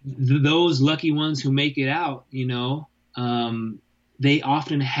those lucky ones who make it out, you know, they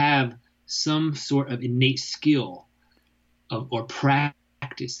often have some sort of innate skill or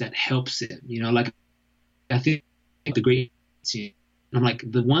practice that helps it. You know, like I think the great, I'm like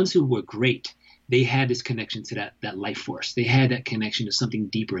the ones who were great, they had this connection to that life force. They had that connection to something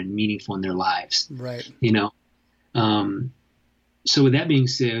deeper and meaningful in their lives. Right. You know? So with that being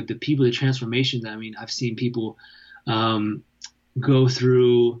said, the transformations, I mean, I've seen people go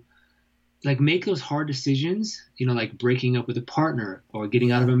through, like make those hard decisions, you know, like breaking up with a partner or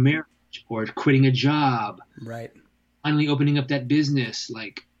getting out of a marriage or quitting a job. Right. Finally opening up that business,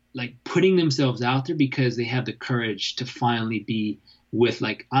 like putting themselves out there because they have the courage to finally be with,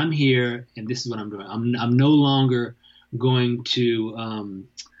 like, I'm here and this is what I'm doing. I'm no longer going to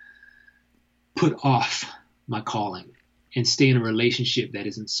put off my calling and stay in a relationship that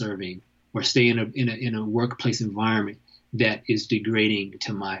isn't serving, or stay in a workplace environment that is degrading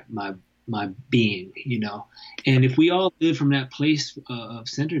to my being, you know. And if we all live from that place of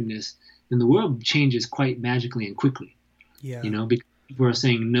centeredness, then the world changes quite magically and quickly. Yeah. You know, because people are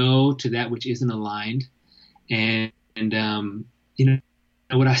saying no to that which isn't aligned. And you know,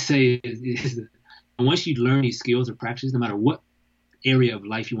 what I say is that once you learn these skills or practices, no matter what area of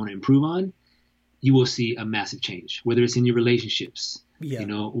life you want to improve on, you will see a massive change, whether it's in your relationships, you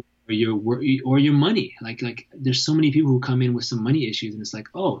know, or your work, or your money. Like there's so many people who come in with some money issues, and it's like,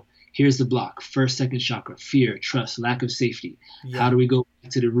 oh, here's the block: first, second chakra, fear, trust, lack of safety. Yeah. How do we go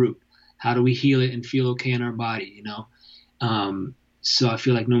back to the root? How do we heal it and feel okay in our body? You know? So I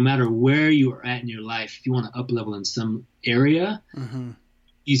feel like no matter where you are at in your life, if you want to up level in some area,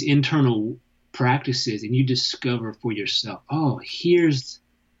 these internal practices, and you discover for yourself, oh, here's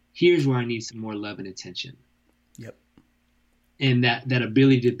where I need some more love and attention. Yep. And that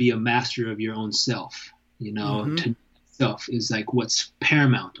ability to be a master of your own self, you know, to self is like what's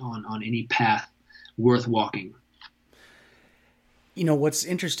paramount on any path worth walking. You know, what's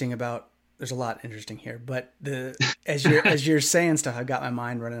interesting about, there's a lot interesting here, but as you're saying stuff, I've got my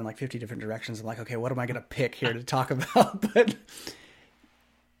mind running in like 50 different directions. I'm like, okay, what am I going to pick here to talk about? But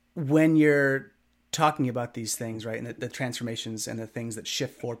when you're talking about these things, right, and the transformations and the things that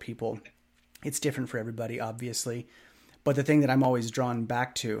shift for people, it's different for everybody, obviously. But the thing that I'm always drawn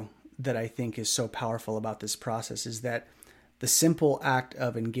back to that I think is so powerful about this process is that the simple act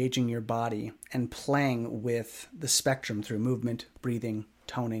of engaging your body and playing with the spectrum through movement, breathing,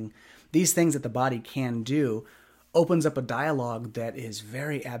 toning, these things that the body can do, opens up a dialogue that is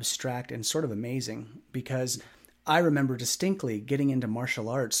very abstract and sort of amazing. Because I remember distinctly getting into martial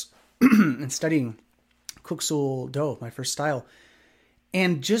arts and studying Kuksul Do, my first style,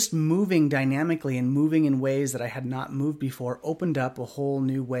 and just moving dynamically and moving in ways that I had not moved before opened up a whole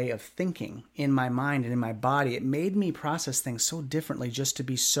new way of thinking in my mind and in my body. It made me process things so differently just to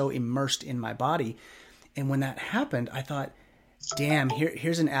be so immersed in my body. And when that happened, I thought, damn,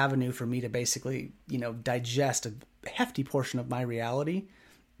 here's an avenue for me to basically, you know, digest a hefty portion of my reality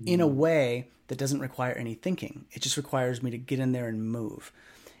in a way that doesn't require any thinking. It just requires me to get in there and move.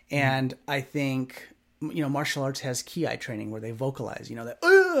 And I think, you know, martial arts has ki training where they vocalize, you know,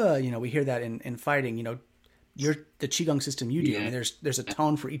 that, you know, we hear that in fighting, you know, the Qigong system you do. I mean, there's a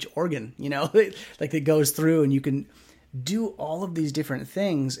tone for each organ, you know, like that goes through, and you can do all of these different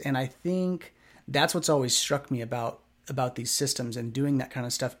things. And I think that's what's always struck me about these systems and doing that kind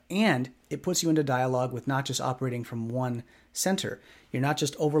of stuff. And it puts you into dialogue with not just operating from one center. You're not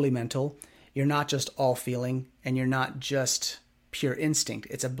just overly mental. You're not just all feeling, and you're not just pure instinct.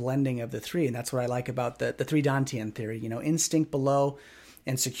 It's a blending of the three. And that's what I like about the three Dantian theory, you know, instinct below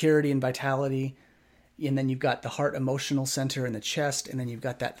and security and vitality. And then you've got the heart emotional center in the chest. And then you've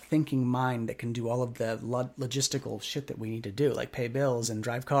got that thinking mind that can do all of the logistical shit that we need to do, like pay bills and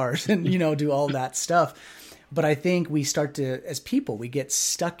drive cars and, you know, do all that stuff. But I think we start to, as people, we get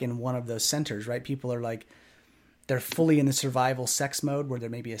stuck in one of those centers, right? People are like, they're fully in the survival sex mode where they're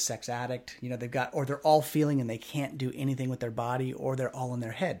maybe a sex addict, you know, or they're all feeling and they can't do anything with their body, or they're all in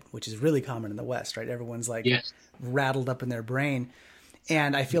their head, which is really common in the West, right? Everyone's like rattled up in their brain.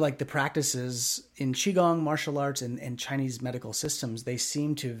 And I feel like the practices in Qigong, martial arts, and Chinese medical systems, they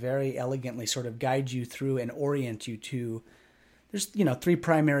seem to very elegantly sort of guide you through and orient you to, there's, you know, 3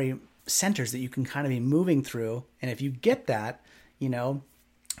 primary centers that you can kind of be moving through. And if you get that, you know,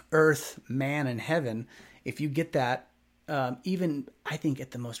 earth, man, and heaven, if you get that, even I think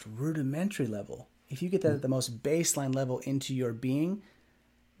at the most rudimentary level, if you get that at the most baseline level into your being,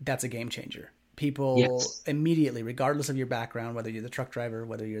 that's a game changer. People immediately, regardless of your background, whether you're the truck driver,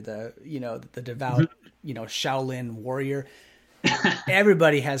 whether you're the, you know, the devout, you know, Shaolin warrior,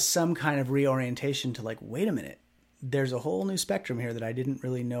 everybody has some kind of reorientation to like, wait a minute, there's a whole new spectrum here that I didn't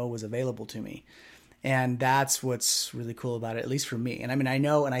really know was available to me. And that's what's really cool about it, at least for me. And I mean, I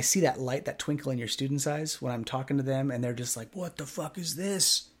know, and I see that light, that twinkle in your students' eyes when I'm talking to them, and they're just like, what the fuck is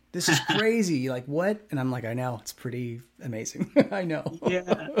this? This is crazy. Like, what? And I'm like, I know, it's pretty amazing. I know.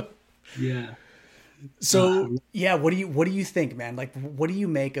 Yeah. So yeah, what do you think, man? Like, what do you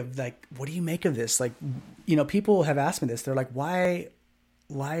make of this? Like, you know, people have asked me this. They're like, why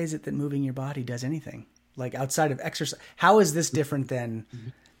is it that moving your body does anything? Like outside of exercise, how is this different than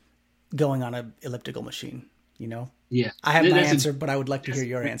going on an elliptical machine? You know? Yeah. I have my answer, but I would like to hear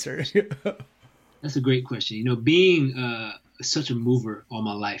your answer. That's a great question. You know, being such a mover all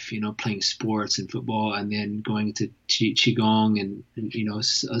my life, you know, playing sports and football, and then going into Qigong and you know,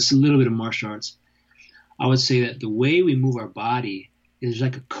 a little bit of martial arts. I would say that the way we move our body is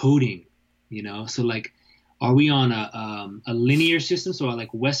like a coding, you know. So like, are we on a linear system? So like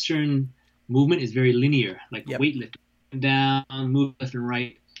Western movement is very linear, like weightlifting, down, move left and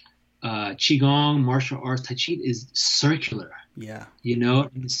right. Qigong, martial arts, Tai Chi is circular. Yeah. You know,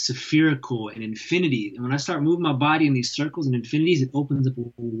 and it's spherical and infinity. And when I start moving my body in these circles and infinities, it opens up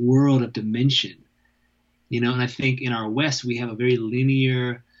a world of dimension. You know, and I think in our West, we have a very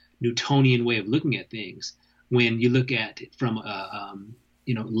linear, Newtonian way of looking at things. When you look at it from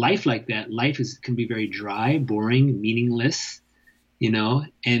you know, life like that, life can be very dry, boring, meaningless, you know.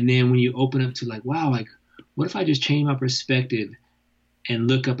 And then when you open up to like, wow, like what if I just change my perspective and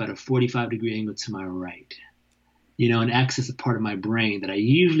look up at a 45-degree angle to my right, you know, and access a part of my brain that I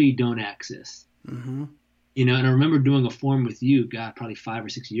usually don't access. You know, and I remember doing a form with you, God, probably 5 or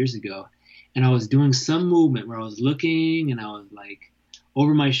 6 years ago, and I was doing some movement where I was looking and I was like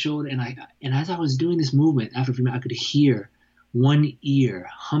over my shoulder, and as I was doing this movement, after a few minutes, I could hear one ear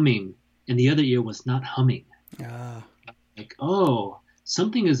humming and the other ear was not humming. Like, oh,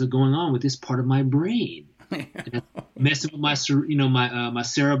 something is going on with this part of my brain. Messing with my, you know, my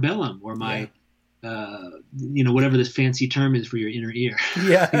cerebellum or my, you know, whatever this fancy term is for your inner ear.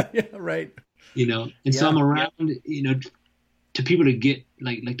 Yeah, right. You know, and so I'm around, you know, to people to get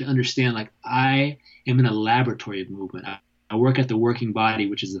like to understand, like I am in a laboratory of movement. I work at the Working Body,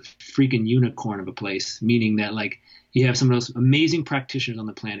 which is a freaking unicorn of a place, meaning that like you have some of those amazing practitioners on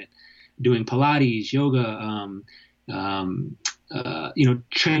the planet doing Pilates, yoga, you know,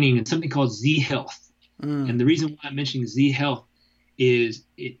 training, and something called Z Health. And the reason why I'm mentioning Z Health is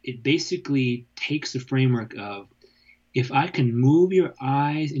it basically takes the framework of, if I can move your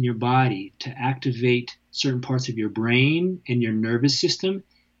eyes and your body to activate certain parts of your brain and your nervous system,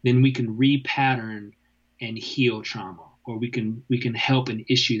 then we can repattern and heal trauma, or we can help an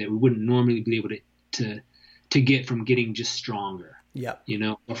issue that we wouldn't normally be able to get from getting just stronger. You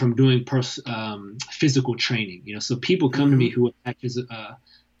know, or from doing physical training. You know, so people come to me who have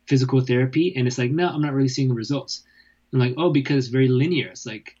physical therapy, and it's like, no, I'm not really seeing the results. I'm like, oh, because it's very linear. It's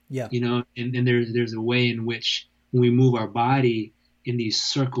like, you know, and there's a way in which when we move our body in these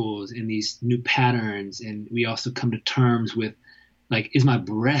circles, in these new patterns, and we also come to terms with, like, is my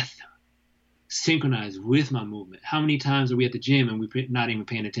breath synchronized with my movement? How many times are we at the gym and we're not even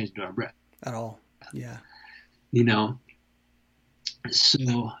paying attention to our breath at all? You know,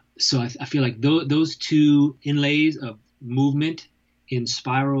 so I feel like those two inlays of movement in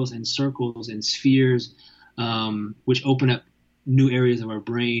spirals and circles and spheres, which open up new areas of our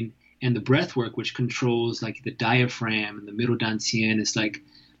brain, and the breath work, which controls like the diaphragm and the middle dantian. It's like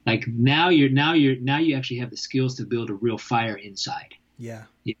now you actually have the skills to build a real fire inside.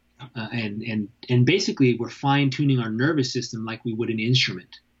 And basically we're fine tuning our nervous system like we would an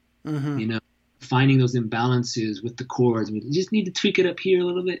instrument. You know, finding those imbalances with the chords. We just need to tweak it up here a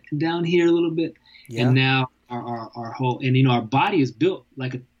little bit and down here a little bit. And now our whole, and you know, our body is built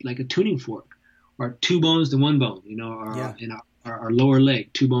like a tuning fork, or 2 bones to 1 bone. You know, our lower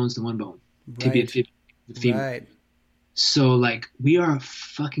leg, 2 bones to 1 bone. Tibia, femur. So like we are a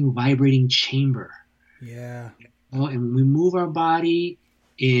fucking vibrating chamber. Oh, and when we move our body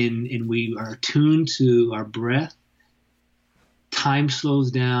in and we are attuned to our breath, time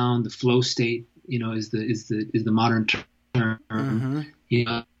slows down. The flow state, is the modern term.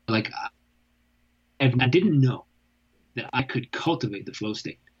 Mm-hmm. Like I didn't know that I could cultivate the flow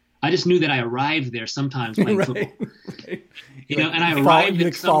state. I just knew that I arrived there sometimes playing Right, football. right. And I arrived.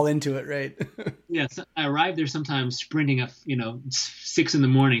 You fall into it, right? Yes, I arrived there sometimes sprinting up, 6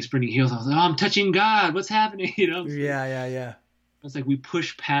 a.m, sprinting hills. I was like, oh, I'm touching God. What's happening? Yeah. It's like we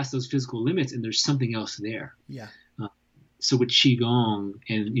push past those physical limits, and there's something else there. Yeah. So with Qigong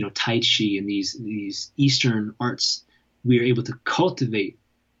and Tai Chi and these Eastern arts, we are able to cultivate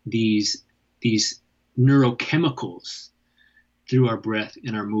these neurochemicals through our breath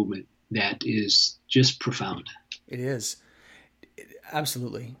and our movement that is just profound. It is.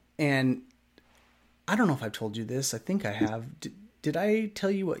 Absolutely. And I don't know if I've told you this. I think I have. Did I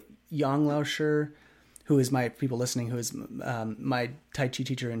tell you what Yang Laoshi, who is people listening, who is my Tai Chi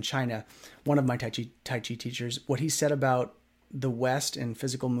teacher in China, one of my Tai Chi teachers, what he said about the West and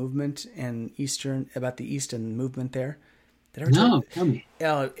physical movement and about the East and movement there? Did I ever tell me.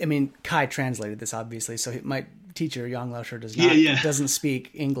 I mean, Kai translated this, obviously. So my teacher, Yang Laoshi, doesn't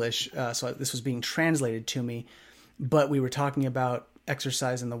speak English. So this was being translated to me. But we were talking about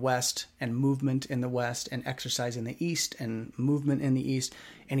exercise in the West and movement in the West and exercise in the East and movement in the East.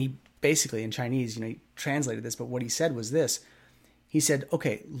 And he basically, in Chinese, he translated this. But what he said was this. He said,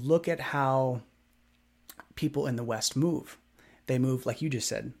 okay, look at how people in the West move. They move, like you just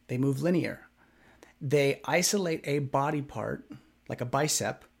said, they move linear. They isolate a body part, like a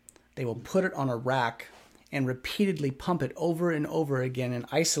bicep. They will put it on a rack and repeatedly pump it over and over again and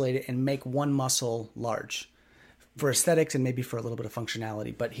isolate it and make one muscle large for aesthetics and maybe for a little bit of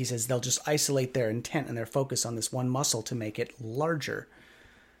functionality. But he says they'll just isolate their intent and their focus on this one muscle to make it larger.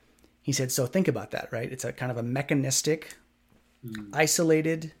 He said, so think about that, right? It's a kind of a mechanistic,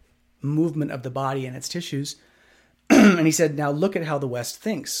 isolated movement of the body and its tissues. And he said, now look at how the West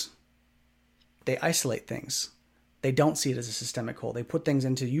thinks. They isolate things. They don't see it as a systemic whole. They put things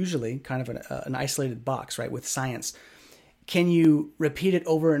into usually kind of an isolated box, right, with science. Can you repeat it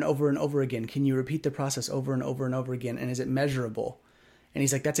over and over and over again? Can you repeat the process over and over and over again? And is it measurable? And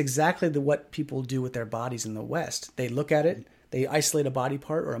he's like, that's exactly what people do with their bodies in the West. They look at it. They isolate a body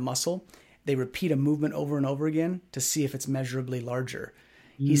part or a muscle. They repeat a movement over and over again to see if it's measurably larger.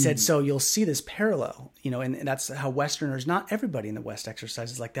 He said, so you'll see this parallel, and that's how Westerners, not everybody in the West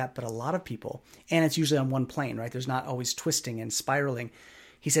exercises like that, but a lot of people. And it's usually on one plane, right? There's not always twisting and spiraling.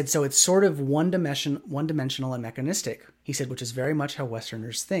 He said, so it's sort of one-dimensional and mechanistic. He said, which is very much how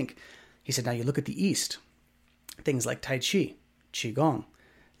Westerners think. He said, now you look at the East, things like Tai Chi, Qigong,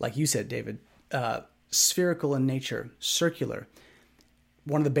 like you said, David, spherical in nature, circular.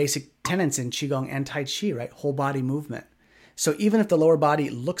 One of the basic tenets in Qigong and Tai Chi, right? Whole body movement. So even if the lower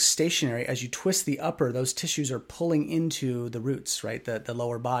body looks stationary, as you twist the upper, those tissues are pulling into the roots, right? The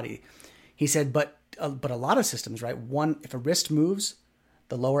lower body. He said, but a lot of systems, right? If a wrist moves,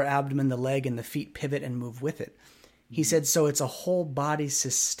 the lower abdomen, the leg, and the feet pivot and move with it. He said, so it's a whole body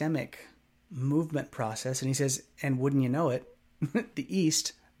systemic movement process. And he says, and wouldn't you know it, the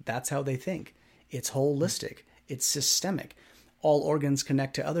East, that's how they think. It's holistic. It's systemic. All organs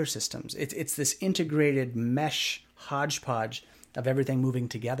connect to other systems. It's this integrated mesh hodgepodge of everything moving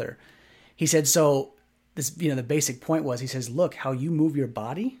together. He said, so this, the basic point was, he says, look, how you move your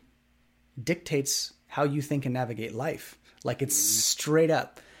body dictates how you think and navigate life. Like it's straight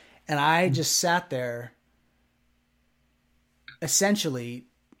up. And I just sat there essentially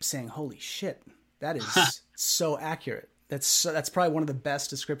saying, holy shit, that is so accurate. That's probably one of the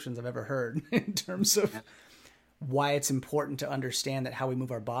best descriptions I've ever heard in terms of why it's important to understand that how we move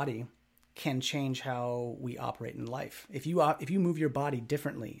our body can change how we operate in life. If you move your body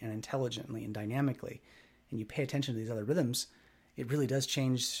differently and intelligently and dynamically, and you pay attention to these other rhythms, it really does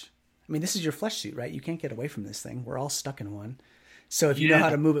change. I mean, this is your flesh suit, right? You can't get away from this thing. We're all stuck in one. So if you know how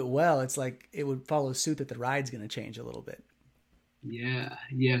to move it well, it's like it would follow suit that the ride's going to change a little bit. Yeah,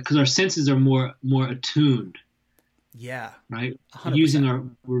 because our senses are more attuned. Yeah. Right?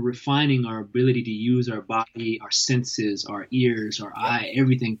 100%. We're refining our ability to use our body, our senses, our ears, our eye,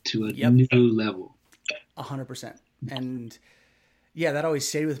 everything to a new level. 100%. And yeah, that always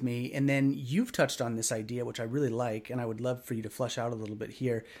stayed with me. And then you've touched on this idea, which I really like, and I would love for you to flesh out a little bit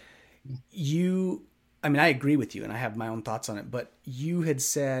here. I agree with you, and I have my own thoughts on it, but you had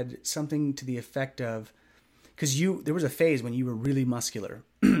said something to the effect of, because there was a phase when you were really muscular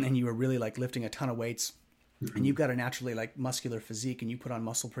and you were really like lifting a ton of weights. And you've got a naturally like muscular physique and you put on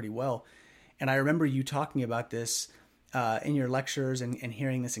muscle pretty well. And I remember you talking about this in your lectures and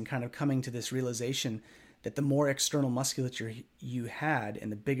hearing this and kind of coming to this realization that the more external musculature you had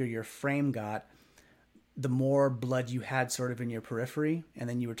and the bigger your frame got, the more blood you had sort of in your periphery. And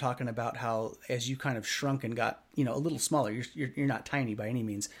then you were talking about how as you kind of shrunk and got, you know, a little smaller, you're not tiny by any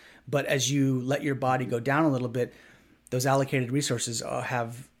means, but as you let your body go down a little bit, those allocated resources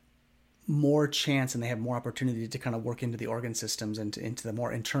have more chance and they have more opportunity to kind of work into the organ systems and into the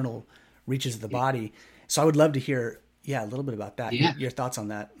more internal reaches of the body. So I would love to hear, a little bit about that. Your thoughts on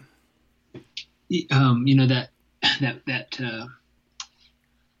that. You know, that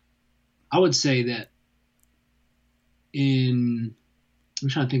I would say that I'm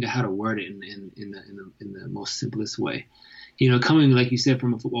trying to think of how to word it in the most simplest way. You know, coming, like you said,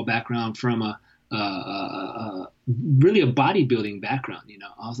 from a football background, from really a bodybuilding background, you know,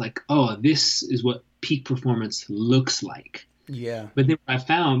 I was like, oh, this is what peak performance looks like. Yeah. But then what I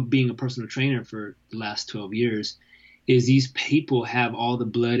found, being a personal trainer for the last 12 years, is these people have all the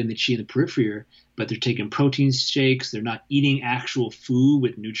blood in the chi and the periphery, but they're taking protein shakes. They're not eating actual food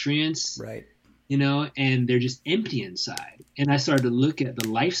with nutrients. Right. You know, and they're just empty inside. And I started to look at the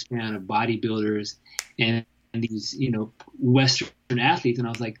lifespan of bodybuilders and these, you know, Western athletes, and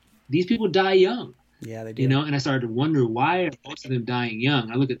I was like, these people die young. Yeah, they do. You know, and I started to wonder, why are most of them dying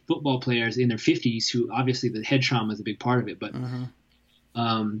young? I look at football players in their 50s who obviously the head trauma is a big part of it, but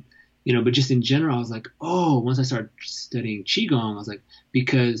you know, but just in general, I was like, oh, once I started studying Qigong, I was like,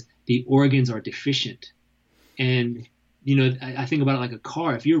 because the organs are deficient. And you know, I think about it like a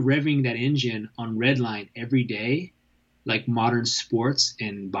car. If you're revving that engine on red line every day, like modern sports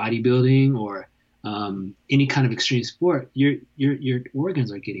and bodybuilding or any kind of extreme sport, your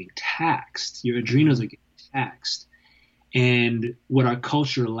organs are getting taxed. Your adrenals are getting taxed. And what our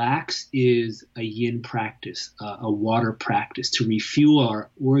culture lacks is a yin practice, a water practice to refuel our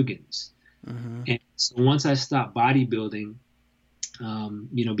organs. And so once I stopped bodybuilding,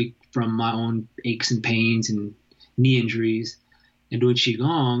 you know, from my own aches and pains and knee injuries and doing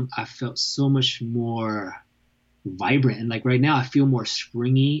Qigong, I felt so much more vibrant. And like right now, I feel more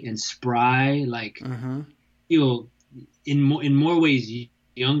springy and spry, like feel in more ways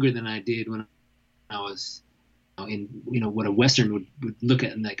younger than I did when I was in, you know, what a Western would look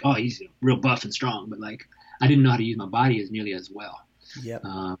at and like, oh, he's, you know, real buff and strong. But like, I didn't know how to use my body as nearly as well. Yep.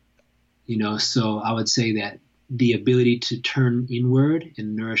 You know, so I would say that the ability to turn inward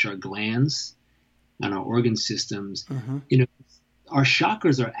and nourish our glands and our organ systems, you know, our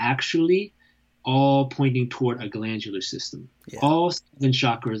chakras are actually all pointing toward a glandular system. Yeah. All 7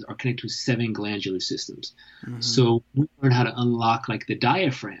 chakras are connected to 7 glandular systems. So we learn how to unlock like the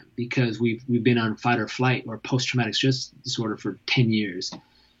diaphragm because we've been on fight or flight or post-traumatic stress disorder for 10 years.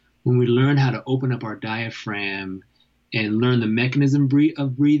 When we learn how to open up our diaphragm and learn the mechanism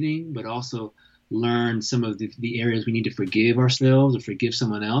of breathing, but also learn some of the areas we need to forgive ourselves or forgive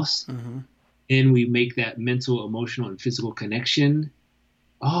someone else, and we make that mental, emotional, and physical connection.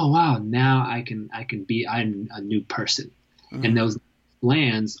 Oh wow! Now I'm a new person, and those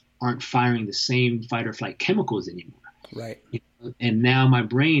glands aren't firing the same fight or flight chemicals anymore. Right. You know? And now my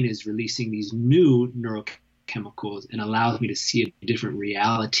brain is releasing these new neurochemicals and allows me to see a different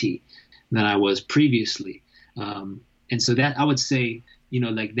reality than I was previously. And so that I would say, you know,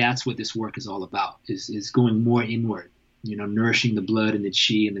 like that's what this work is all about: is going more inward. You know, nourishing the blood and the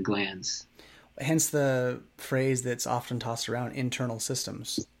chi and the glands. Hence the phrase that's often tossed around, internal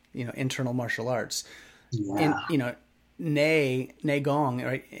systems, you know, internal martial arts. Yeah. You know, nei gong,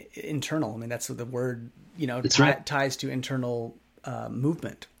 right? Internal. I mean, that's what the word, you know, ties to internal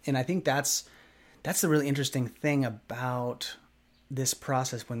movement. And I think that's the really interesting thing about this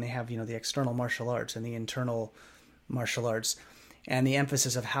process when they have, you know, the external martial arts and the internal martial arts and the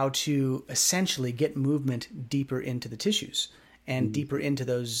emphasis of how to essentially get movement deeper into the tissues. And deeper into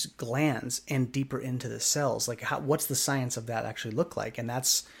those glands and deeper into the cells. Like, what's the science of that actually look like? And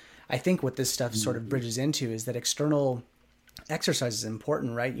that's, I think, what this stuff sort of bridges into is that external exercise is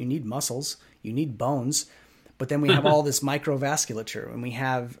important, right? You need muscles, you need bones, but then we have all this microvasculature, and we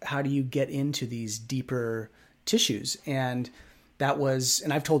have how do you get into these deeper tissues? And that was,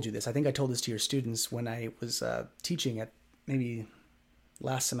 and I've told you this, I think I told this to your students when I was teaching at maybe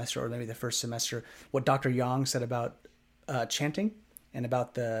last semester or maybe the first semester, what Dr. Yang said about chanting and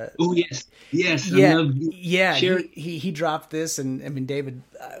about the he dropped this, and I mean David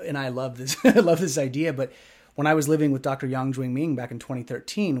and I love this I love this idea. But when I was living with Dr. Yang Ming back in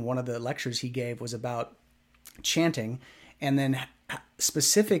 2013, one of the lectures he gave was about chanting, and then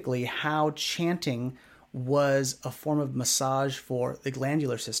specifically how chanting was a form of massage for the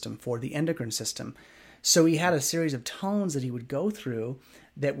glandular system, for the endocrine system. So he had a series of tones that he would go through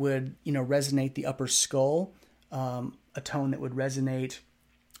that would, you know, resonate the upper skull, a tone that would resonate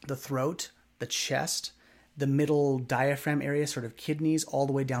the throat, the chest, the middle diaphragm area, sort of kidneys, all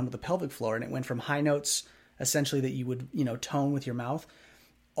the way down to the pelvic floor. And it went from high notes, essentially, that you would, tone with your mouth,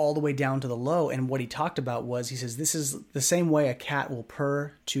 all the way down to the low. And what he talked about was, he says, this is the same way a cat will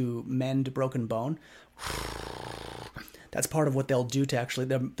purr to mend broken bone. That's part of what they'll do to actually,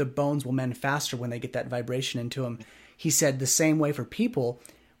 the bones will mend faster when they get that vibration into them. He said the same way for people,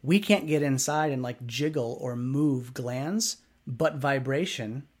 we can't get inside and like jiggle or move glands, but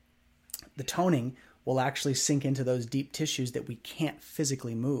vibration, the toning, will actually sink into those deep tissues that we can't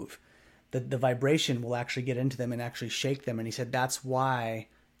physically move. The vibration will actually get into them and actually shake them. And he said, that's why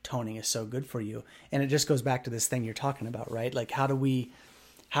toning is so good for you. And it just goes back to this thing you're talking about, right? Like, how do we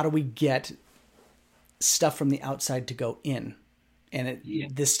get stuff from the outside to go in? And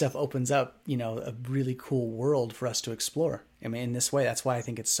this stuff opens up, a really cool world for us to explore. I mean, in this way, that's why I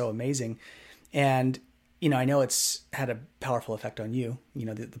think it's so amazing. And, I know it's had a powerful effect on you,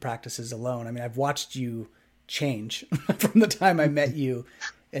 the practices alone. I mean, I've watched you change from the time I met you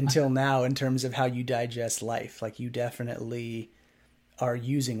until now in terms of how you digest life. Like, you definitely are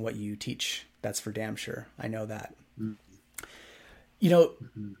using what you teach. That's for damn sure. I know that. Mm-hmm.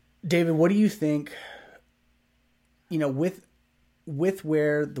 David, what do you think, with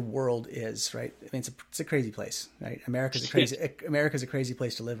where the world is, right? I mean, it's a crazy place, right? America's a crazy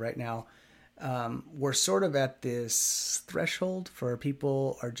place to live right now. We're sort of at this threshold for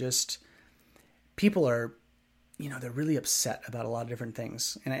people are, they're really upset about a lot of different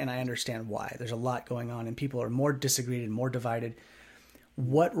things. And I understand why. There's a lot going on and people are more disagreed and more divided.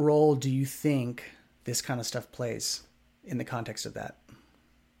 What role do you think this kind of stuff plays in the context of that?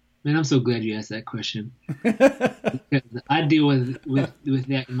 Man, I'm so glad you asked that question. Because I deal with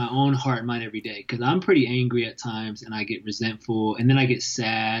that in my own heart and mind every day. Because I'm pretty angry at times, and I get resentful, and then I get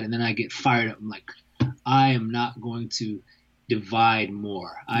sad, and then I get fired up. I'm like, I am not going to divide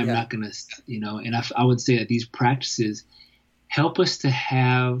more. I'm not going to, And I would say that these practices help us to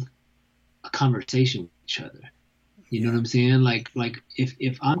have a conversation with each other. You know what I'm saying? Like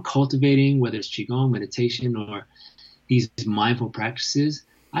if I'm cultivating, whether it's Qigong, meditation, or these mindful practices,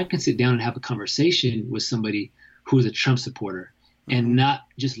 I can sit down and have a conversation with somebody who is a Trump supporter and not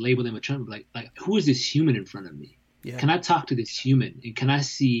just label them a Trump, like who is this human in front of me? Yeah. Can I talk to this human and can I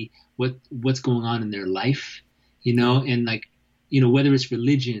see what's going on in their life? And whether it's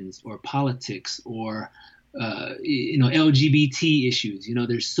religions or politics or, LGBT issues,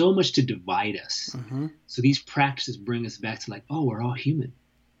 there's so much to divide us. Mm-hmm. So these practices bring us back to like, oh, we're all human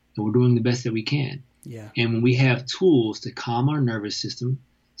and we're doing the best that we can. Yeah. And when we have tools to calm our nervous system,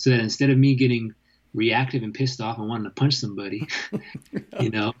 so that instead of me getting reactive and pissed off and wanting to punch somebody,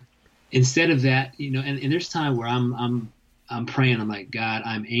 instead of that, and there's time where I'm praying, I'm like, God,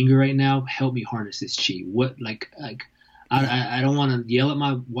 I'm angry right now. Help me harness this chi. I don't want to yell at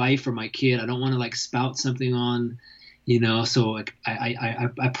my wife or my kid. I don't want to like spout something on, so like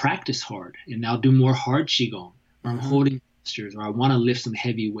I practice hard and I'll do more hard Qigong or I'm holding postures or I want to lift some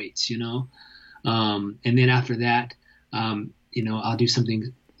heavy weights, and then after that, I'll do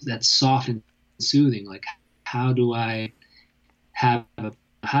something that's soft and soothing. Like how do we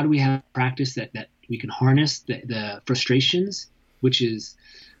have practice that we can harness the frustrations, which is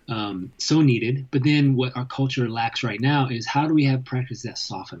so needed. But then what our culture lacks right now is how do we have practice that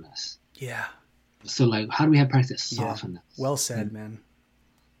soften us? Yeah. So like, how do we have practice that soften us? Well said, man.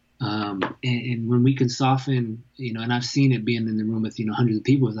 And when we can soften, and I've seen it being in the room with, hundreds of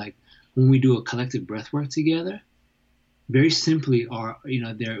people, it's like when we do a collective breath work together, very simply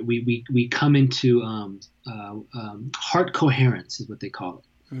we come into heart coherence is what they call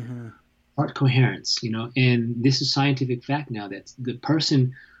it. Mm-hmm. Heart coherence, and this is scientific fact now that the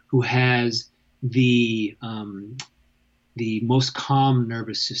person who has the most calm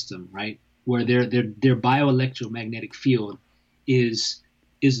nervous system, right, where their bioelectromagnetic field is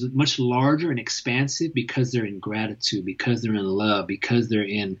much larger and expansive because they're in gratitude, because they're in love, because they're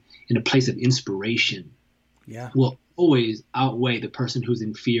in a place of inspiration. Yeah, will always outweigh the person who's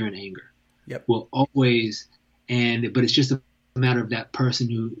in fear and anger. Yep, will always, but it's just a matter of that person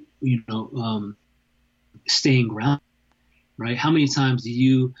who staying grounded, right? How many times do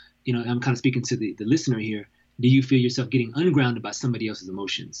you I'm kind of speaking to the listener here, do you feel yourself getting ungrounded by somebody else's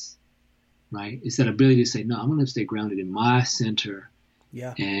emotions, right? It's that ability to say, no, I'm going to stay grounded in my center,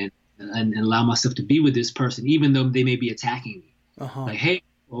 and allow myself to be with this person, even though they may be attacking me. Uh-huh. Like, hey,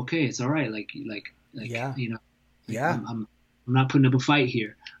 okay, it's all right. I'm not putting up a fight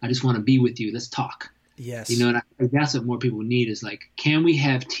here. I just want to be with you. Let's talk. Yes. And I think that's what more people need is like, can we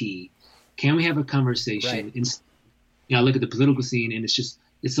have tea? Can we have a conversation? Right. And, I look at the political scene and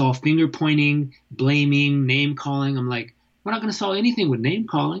it's all finger pointing, blaming, name calling. I'm like, we're not going to solve anything with name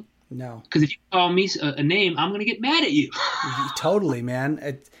calling. No. Because if you call me a name, I'm going to get mad at you. Totally, man.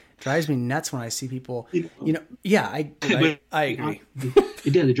 It drives me nuts when I see people, yeah, I agree.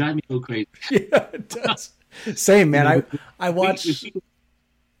 It does. It drives me so crazy. Yeah, it does. Same, man. I watch.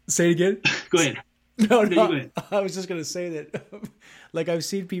 Say it again. Go ahead. No, go ahead. I was just going to say that, like, I've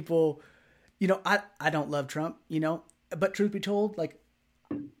seen people, I don't love Trump, but truth be told, like,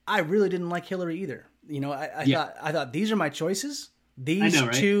 I really didn't like Hillary either. I thought these are my choices. These know,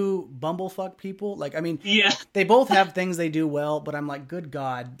 right? two bumblefuck people, like, I mean, Yeah. they both have things they do well, but I'm like, good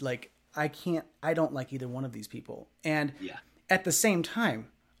God, like, I don't like either one of these people. And at the same time,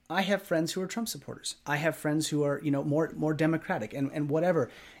 I have friends who are Trump supporters. I have friends who are, more democratic and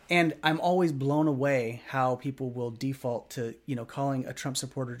whatever. And I'm always blown away how people will default to, calling a Trump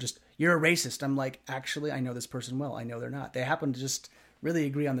supporter just, you're a racist. I'm like, actually, I know this person well. I know they're not. They happen to just really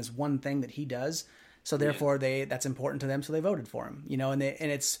agree on this one thing that he does. So therefore that's important to them. So they voted for him,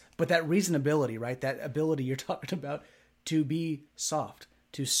 but that reasonability, right? That ability you're talking about to be soft,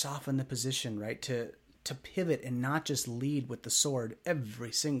 to soften the position, right? To pivot and not just lead with the sword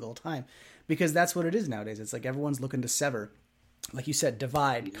every single time, because that's what it is nowadays. It's like everyone's looking to sever, like you said,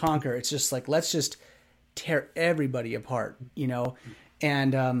 divide, conquer. It's just like, let's just tear everybody apart,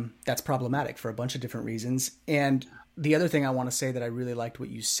 and that's problematic for a bunch of different reasons. And the other thing I want to say that I really liked what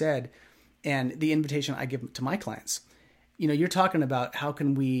you said, and the invitation I give to my clients, you're talking about how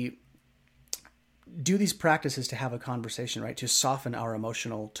can we do these practices to have a conversation, right? To soften our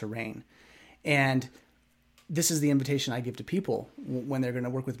emotional terrain. And this is the invitation I give to people when they're going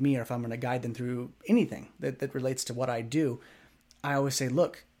to work with me, or if I'm going to guide them through anything that relates to what I do. I always say,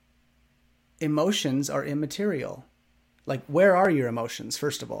 look, emotions are immaterial. Like, where are your emotions,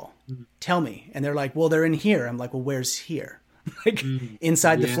 first of all? Mm-hmm. Tell me. And they're like, well, they're in here. I'm like, well, where's here? Like,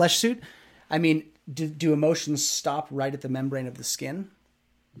 inside the flesh suit? I mean, do emotions stop right at the membrane of the skin?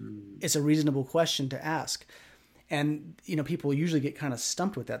 It's a reasonable question to ask. And, people usually get kind of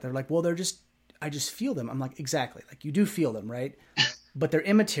stumped with that. They're like, well, I just feel them. I'm like, exactly. Like, you do feel them, right? But they're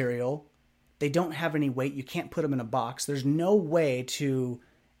immaterial. They don't have any weight. You can't put them in a box. There's no way to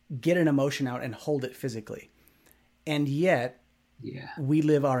get an emotion out and hold it physically. And yet, we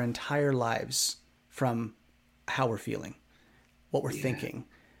live our entire lives from how we're feeling, what we're thinking.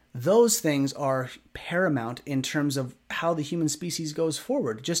 Those things are paramount in terms of how the human species goes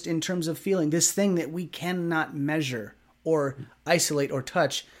forward, just in terms of feeling this thing that we cannot measure or isolate or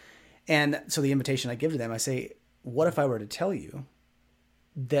touch. And so the invitation I give to them, I say, what if I were to tell you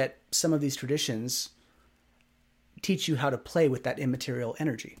that some of these traditions teach you how to play with that immaterial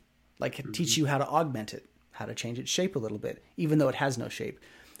energy, like teach you how to augment it, how to change its shape a little bit, even though it has no shape.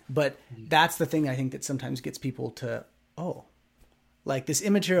 But that's the thing I think that sometimes gets people to, like this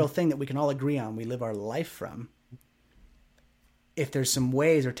immaterial thing that we can all agree on, we live our life from. If there's some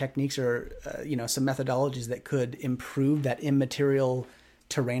ways or techniques or, some methodologies that could improve that immaterial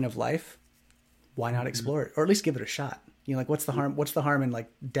terrain of life, why not explore it? Or at least give it a shot. Like, what's the harm in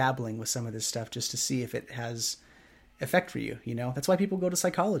like dabbling with some of this stuff just to see if it has effect for you? That's why people go to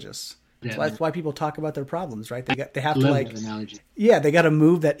psychologists. That's why people talk about their problems, right? They have to they got to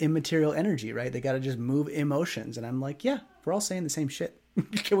move that immaterial energy, right? They got to just move emotions. And I'm like, yeah, we're all saying the same shit.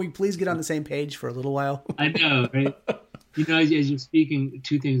 Can we please get on the same page for a little while? I know, right? As you're speaking,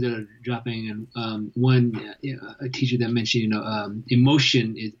 two things that are dropping, and one, a teacher that mentioned,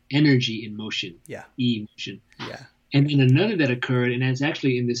 emotion is energy in motion. Yeah. Emotion. Yeah. And then another that occurred, and that's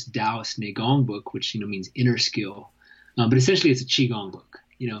actually in this Taoist Neigong book, which means inner skill, but essentially it's a Qigong book.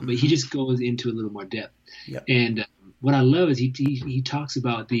 But he just goes into a little more depth. Yep. And what I love is he talks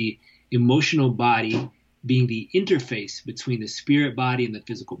about the emotional body being the interface between the spirit body and the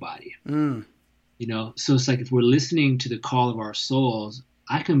physical body. So it's like if we're listening to the call of our souls,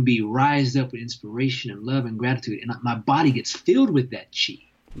 I can be rised up with inspiration and love and gratitude, and my body gets filled with that chi.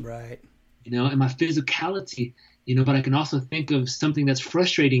 Right. And my physicality, but I can also think of something that's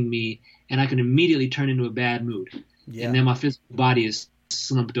frustrating me, and I can immediately turn into a bad mood. Yeah. And then my physical body is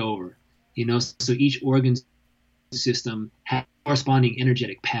slumped over, so each organ system has a corresponding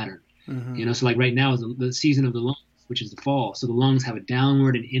energetic pattern. So like right now is the season of the lungs, which is the fall. So the lungs have a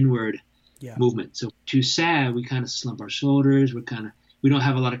downward and inward movement. So too sad, we kind of slump our shoulders. We don't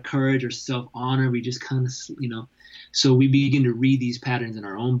have a lot of courage or self-honor. We just kind of, so we begin to read these patterns in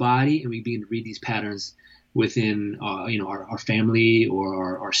our own body, and we begin to read these patterns within, our family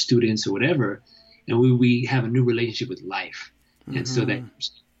or our students or whatever. And we have a new relationship with life. And so that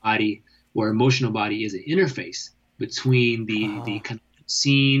body or emotional body is an interface between the kind of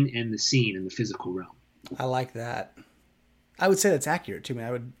seen and the physical realm. I like that. I would say that's accurate to me.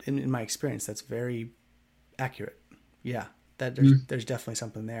 I would, in my experience, that's very accurate. Yeah, that there's definitely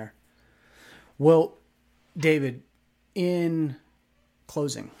something there. Well, David, in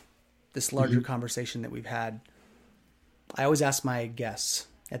closing this larger conversation that we've had, I always ask my guests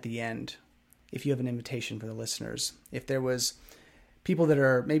at the end, if you have an invitation for the listeners, if there was people that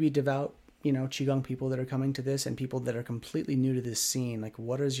are maybe devout, Qigong people that are coming to this and people that are completely new to this scene, like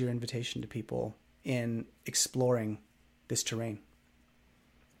what is your invitation to people in exploring this terrain?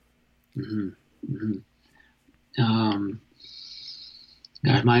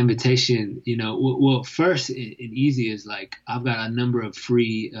 Gosh, my invitation, well, first and easy is like, I've got a number of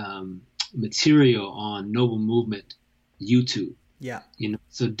free material on Noble Movement YouTube. Yeah.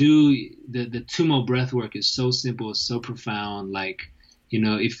 So do the Tumo breath work is so simple, it's so profound. Like,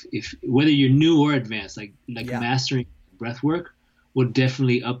 if whether you're new or advanced, like mastering breath work will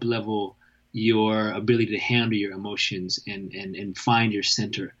definitely up level your ability to handle your emotions and find your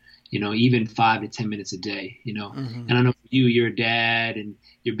center. Even 5 to 10 minutes a day, and I know for you're a dad and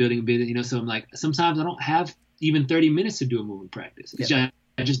you're building a business, so I'm like, sometimes I don't have even 30 minutes to do a movement practice.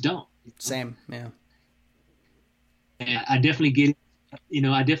 I just don't. Same. Yeah. And I definitely get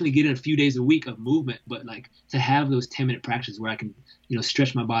in a few days a week of movement, but like to have those 10-minute practices where I can,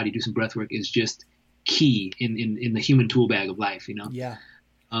 stretch my body, do some breath work is just key in the human tool bag of life, Yeah.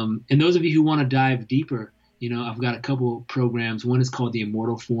 And those of you who want to dive deeper, I've got a couple programs. One is called the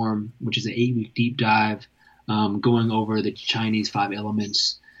Immortal Form, which is an 8-week deep dive, going over the Chinese 5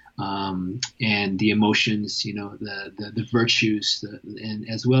 elements, and the emotions, the virtues, and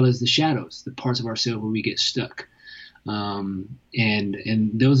as well as the shadows, the parts of ourselves where we get stuck. And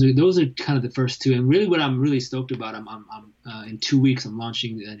those are kind of the first two. And really what I'm really stoked about, I'm in 2 weeks, I'm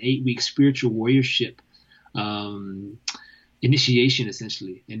launching an 8-week spiritual warriorship, initiation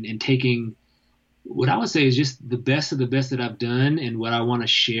essentially, and taking what I would say is just the best of the best that I've done and what I want to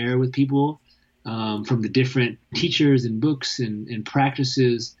share with people, from the different teachers and books and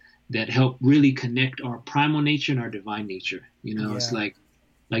practices that help really connect our primal nature and our divine nature. It's like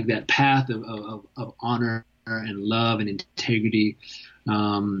that path of honor and love and integrity,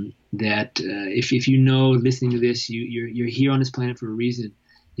 that if listening to this, you're here on this planet for a reason,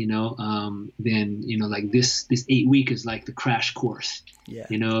 then like this 8-week is like the crash course.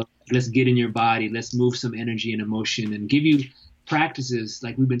 Yeah. Let's get in your body, let's move some energy and emotion, and give you practices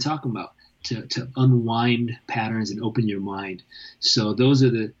like we've been talking about to unwind patterns and open your mind. So those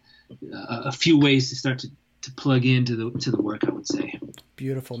are a few ways to start to plug into the work, I would say.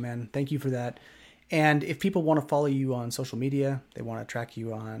 Beautiful, man. Thank you for that. And if people want to follow you on social media, they want to track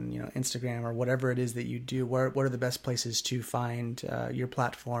you on, Instagram or whatever it is that you do, what are the best places to find your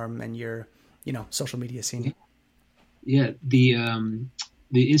platform and your, social media scene? Yeah,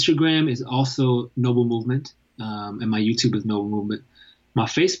 the Instagram is also Noble Movement, and my YouTube is Noble Movement. My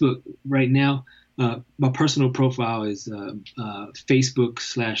Facebook right now, my personal profile is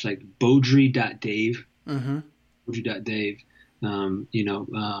Facebook / like Beaudry.Dave. Beaudry.Dave. And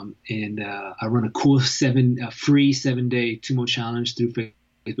I run a cool free 7-day Tumo challenge through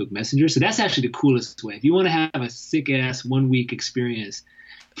Facebook Messenger. So that's actually the coolest way. If you want to have a sick ass 1-week experience,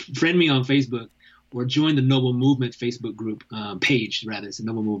 friend me on Facebook or join the Noble Movement Facebook group, page rather. It's a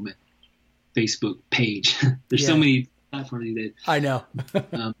Noble Movement Facebook page. There's so many platforms these days. I know.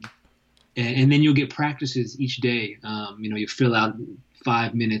 and then you'll get practices each day. You fill out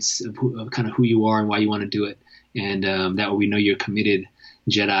 5 minutes of kind of who you are and why you want to do it. And that way we know you're a committed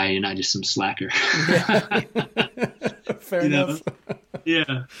Jedi and not just some slacker. Yeah. Fair enough.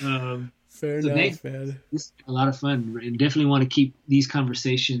 Yeah. Fair enough, man. This is a lot of fun, and definitely want to keep these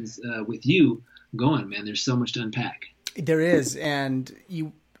conversations with you going, man. There's so much to unpack. There is, and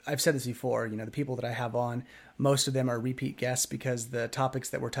I've said this before, the people that I have on, most of them are repeat guests because the topics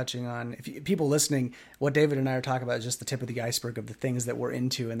that we're touching on, people listening, what David and I are talking about is just the tip of the iceberg of the things that we're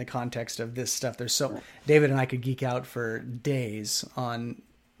into in the context of this stuff. David and I could geek out for days on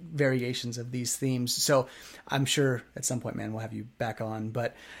variations of these themes. So I'm sure at some point, man, we'll have you back on,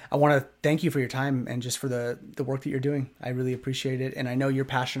 but I want to thank you for your time and just for the work that you're doing. I really appreciate it. And I know you're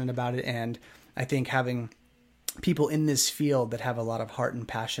passionate about it. And I think having people in this field that have a lot of heart and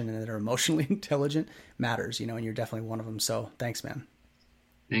passion and that are emotionally intelligent matters, and you're definitely one of them. So thanks, man.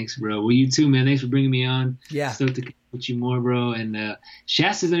 Thanks, bro. Well, you too, man. Thanks for bringing me on. Yeah. Stoked to connect with you more, bro. And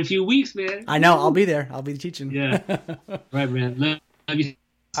Shasta's in a few weeks, man. I know. I'll be there. I'll be teaching. Yeah. Right, man. Love you.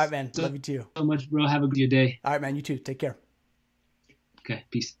 All right, man. Love you too. So much, bro. Have a good day. All right, man. You too. Take care. Okay.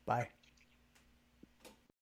 Peace. Bye.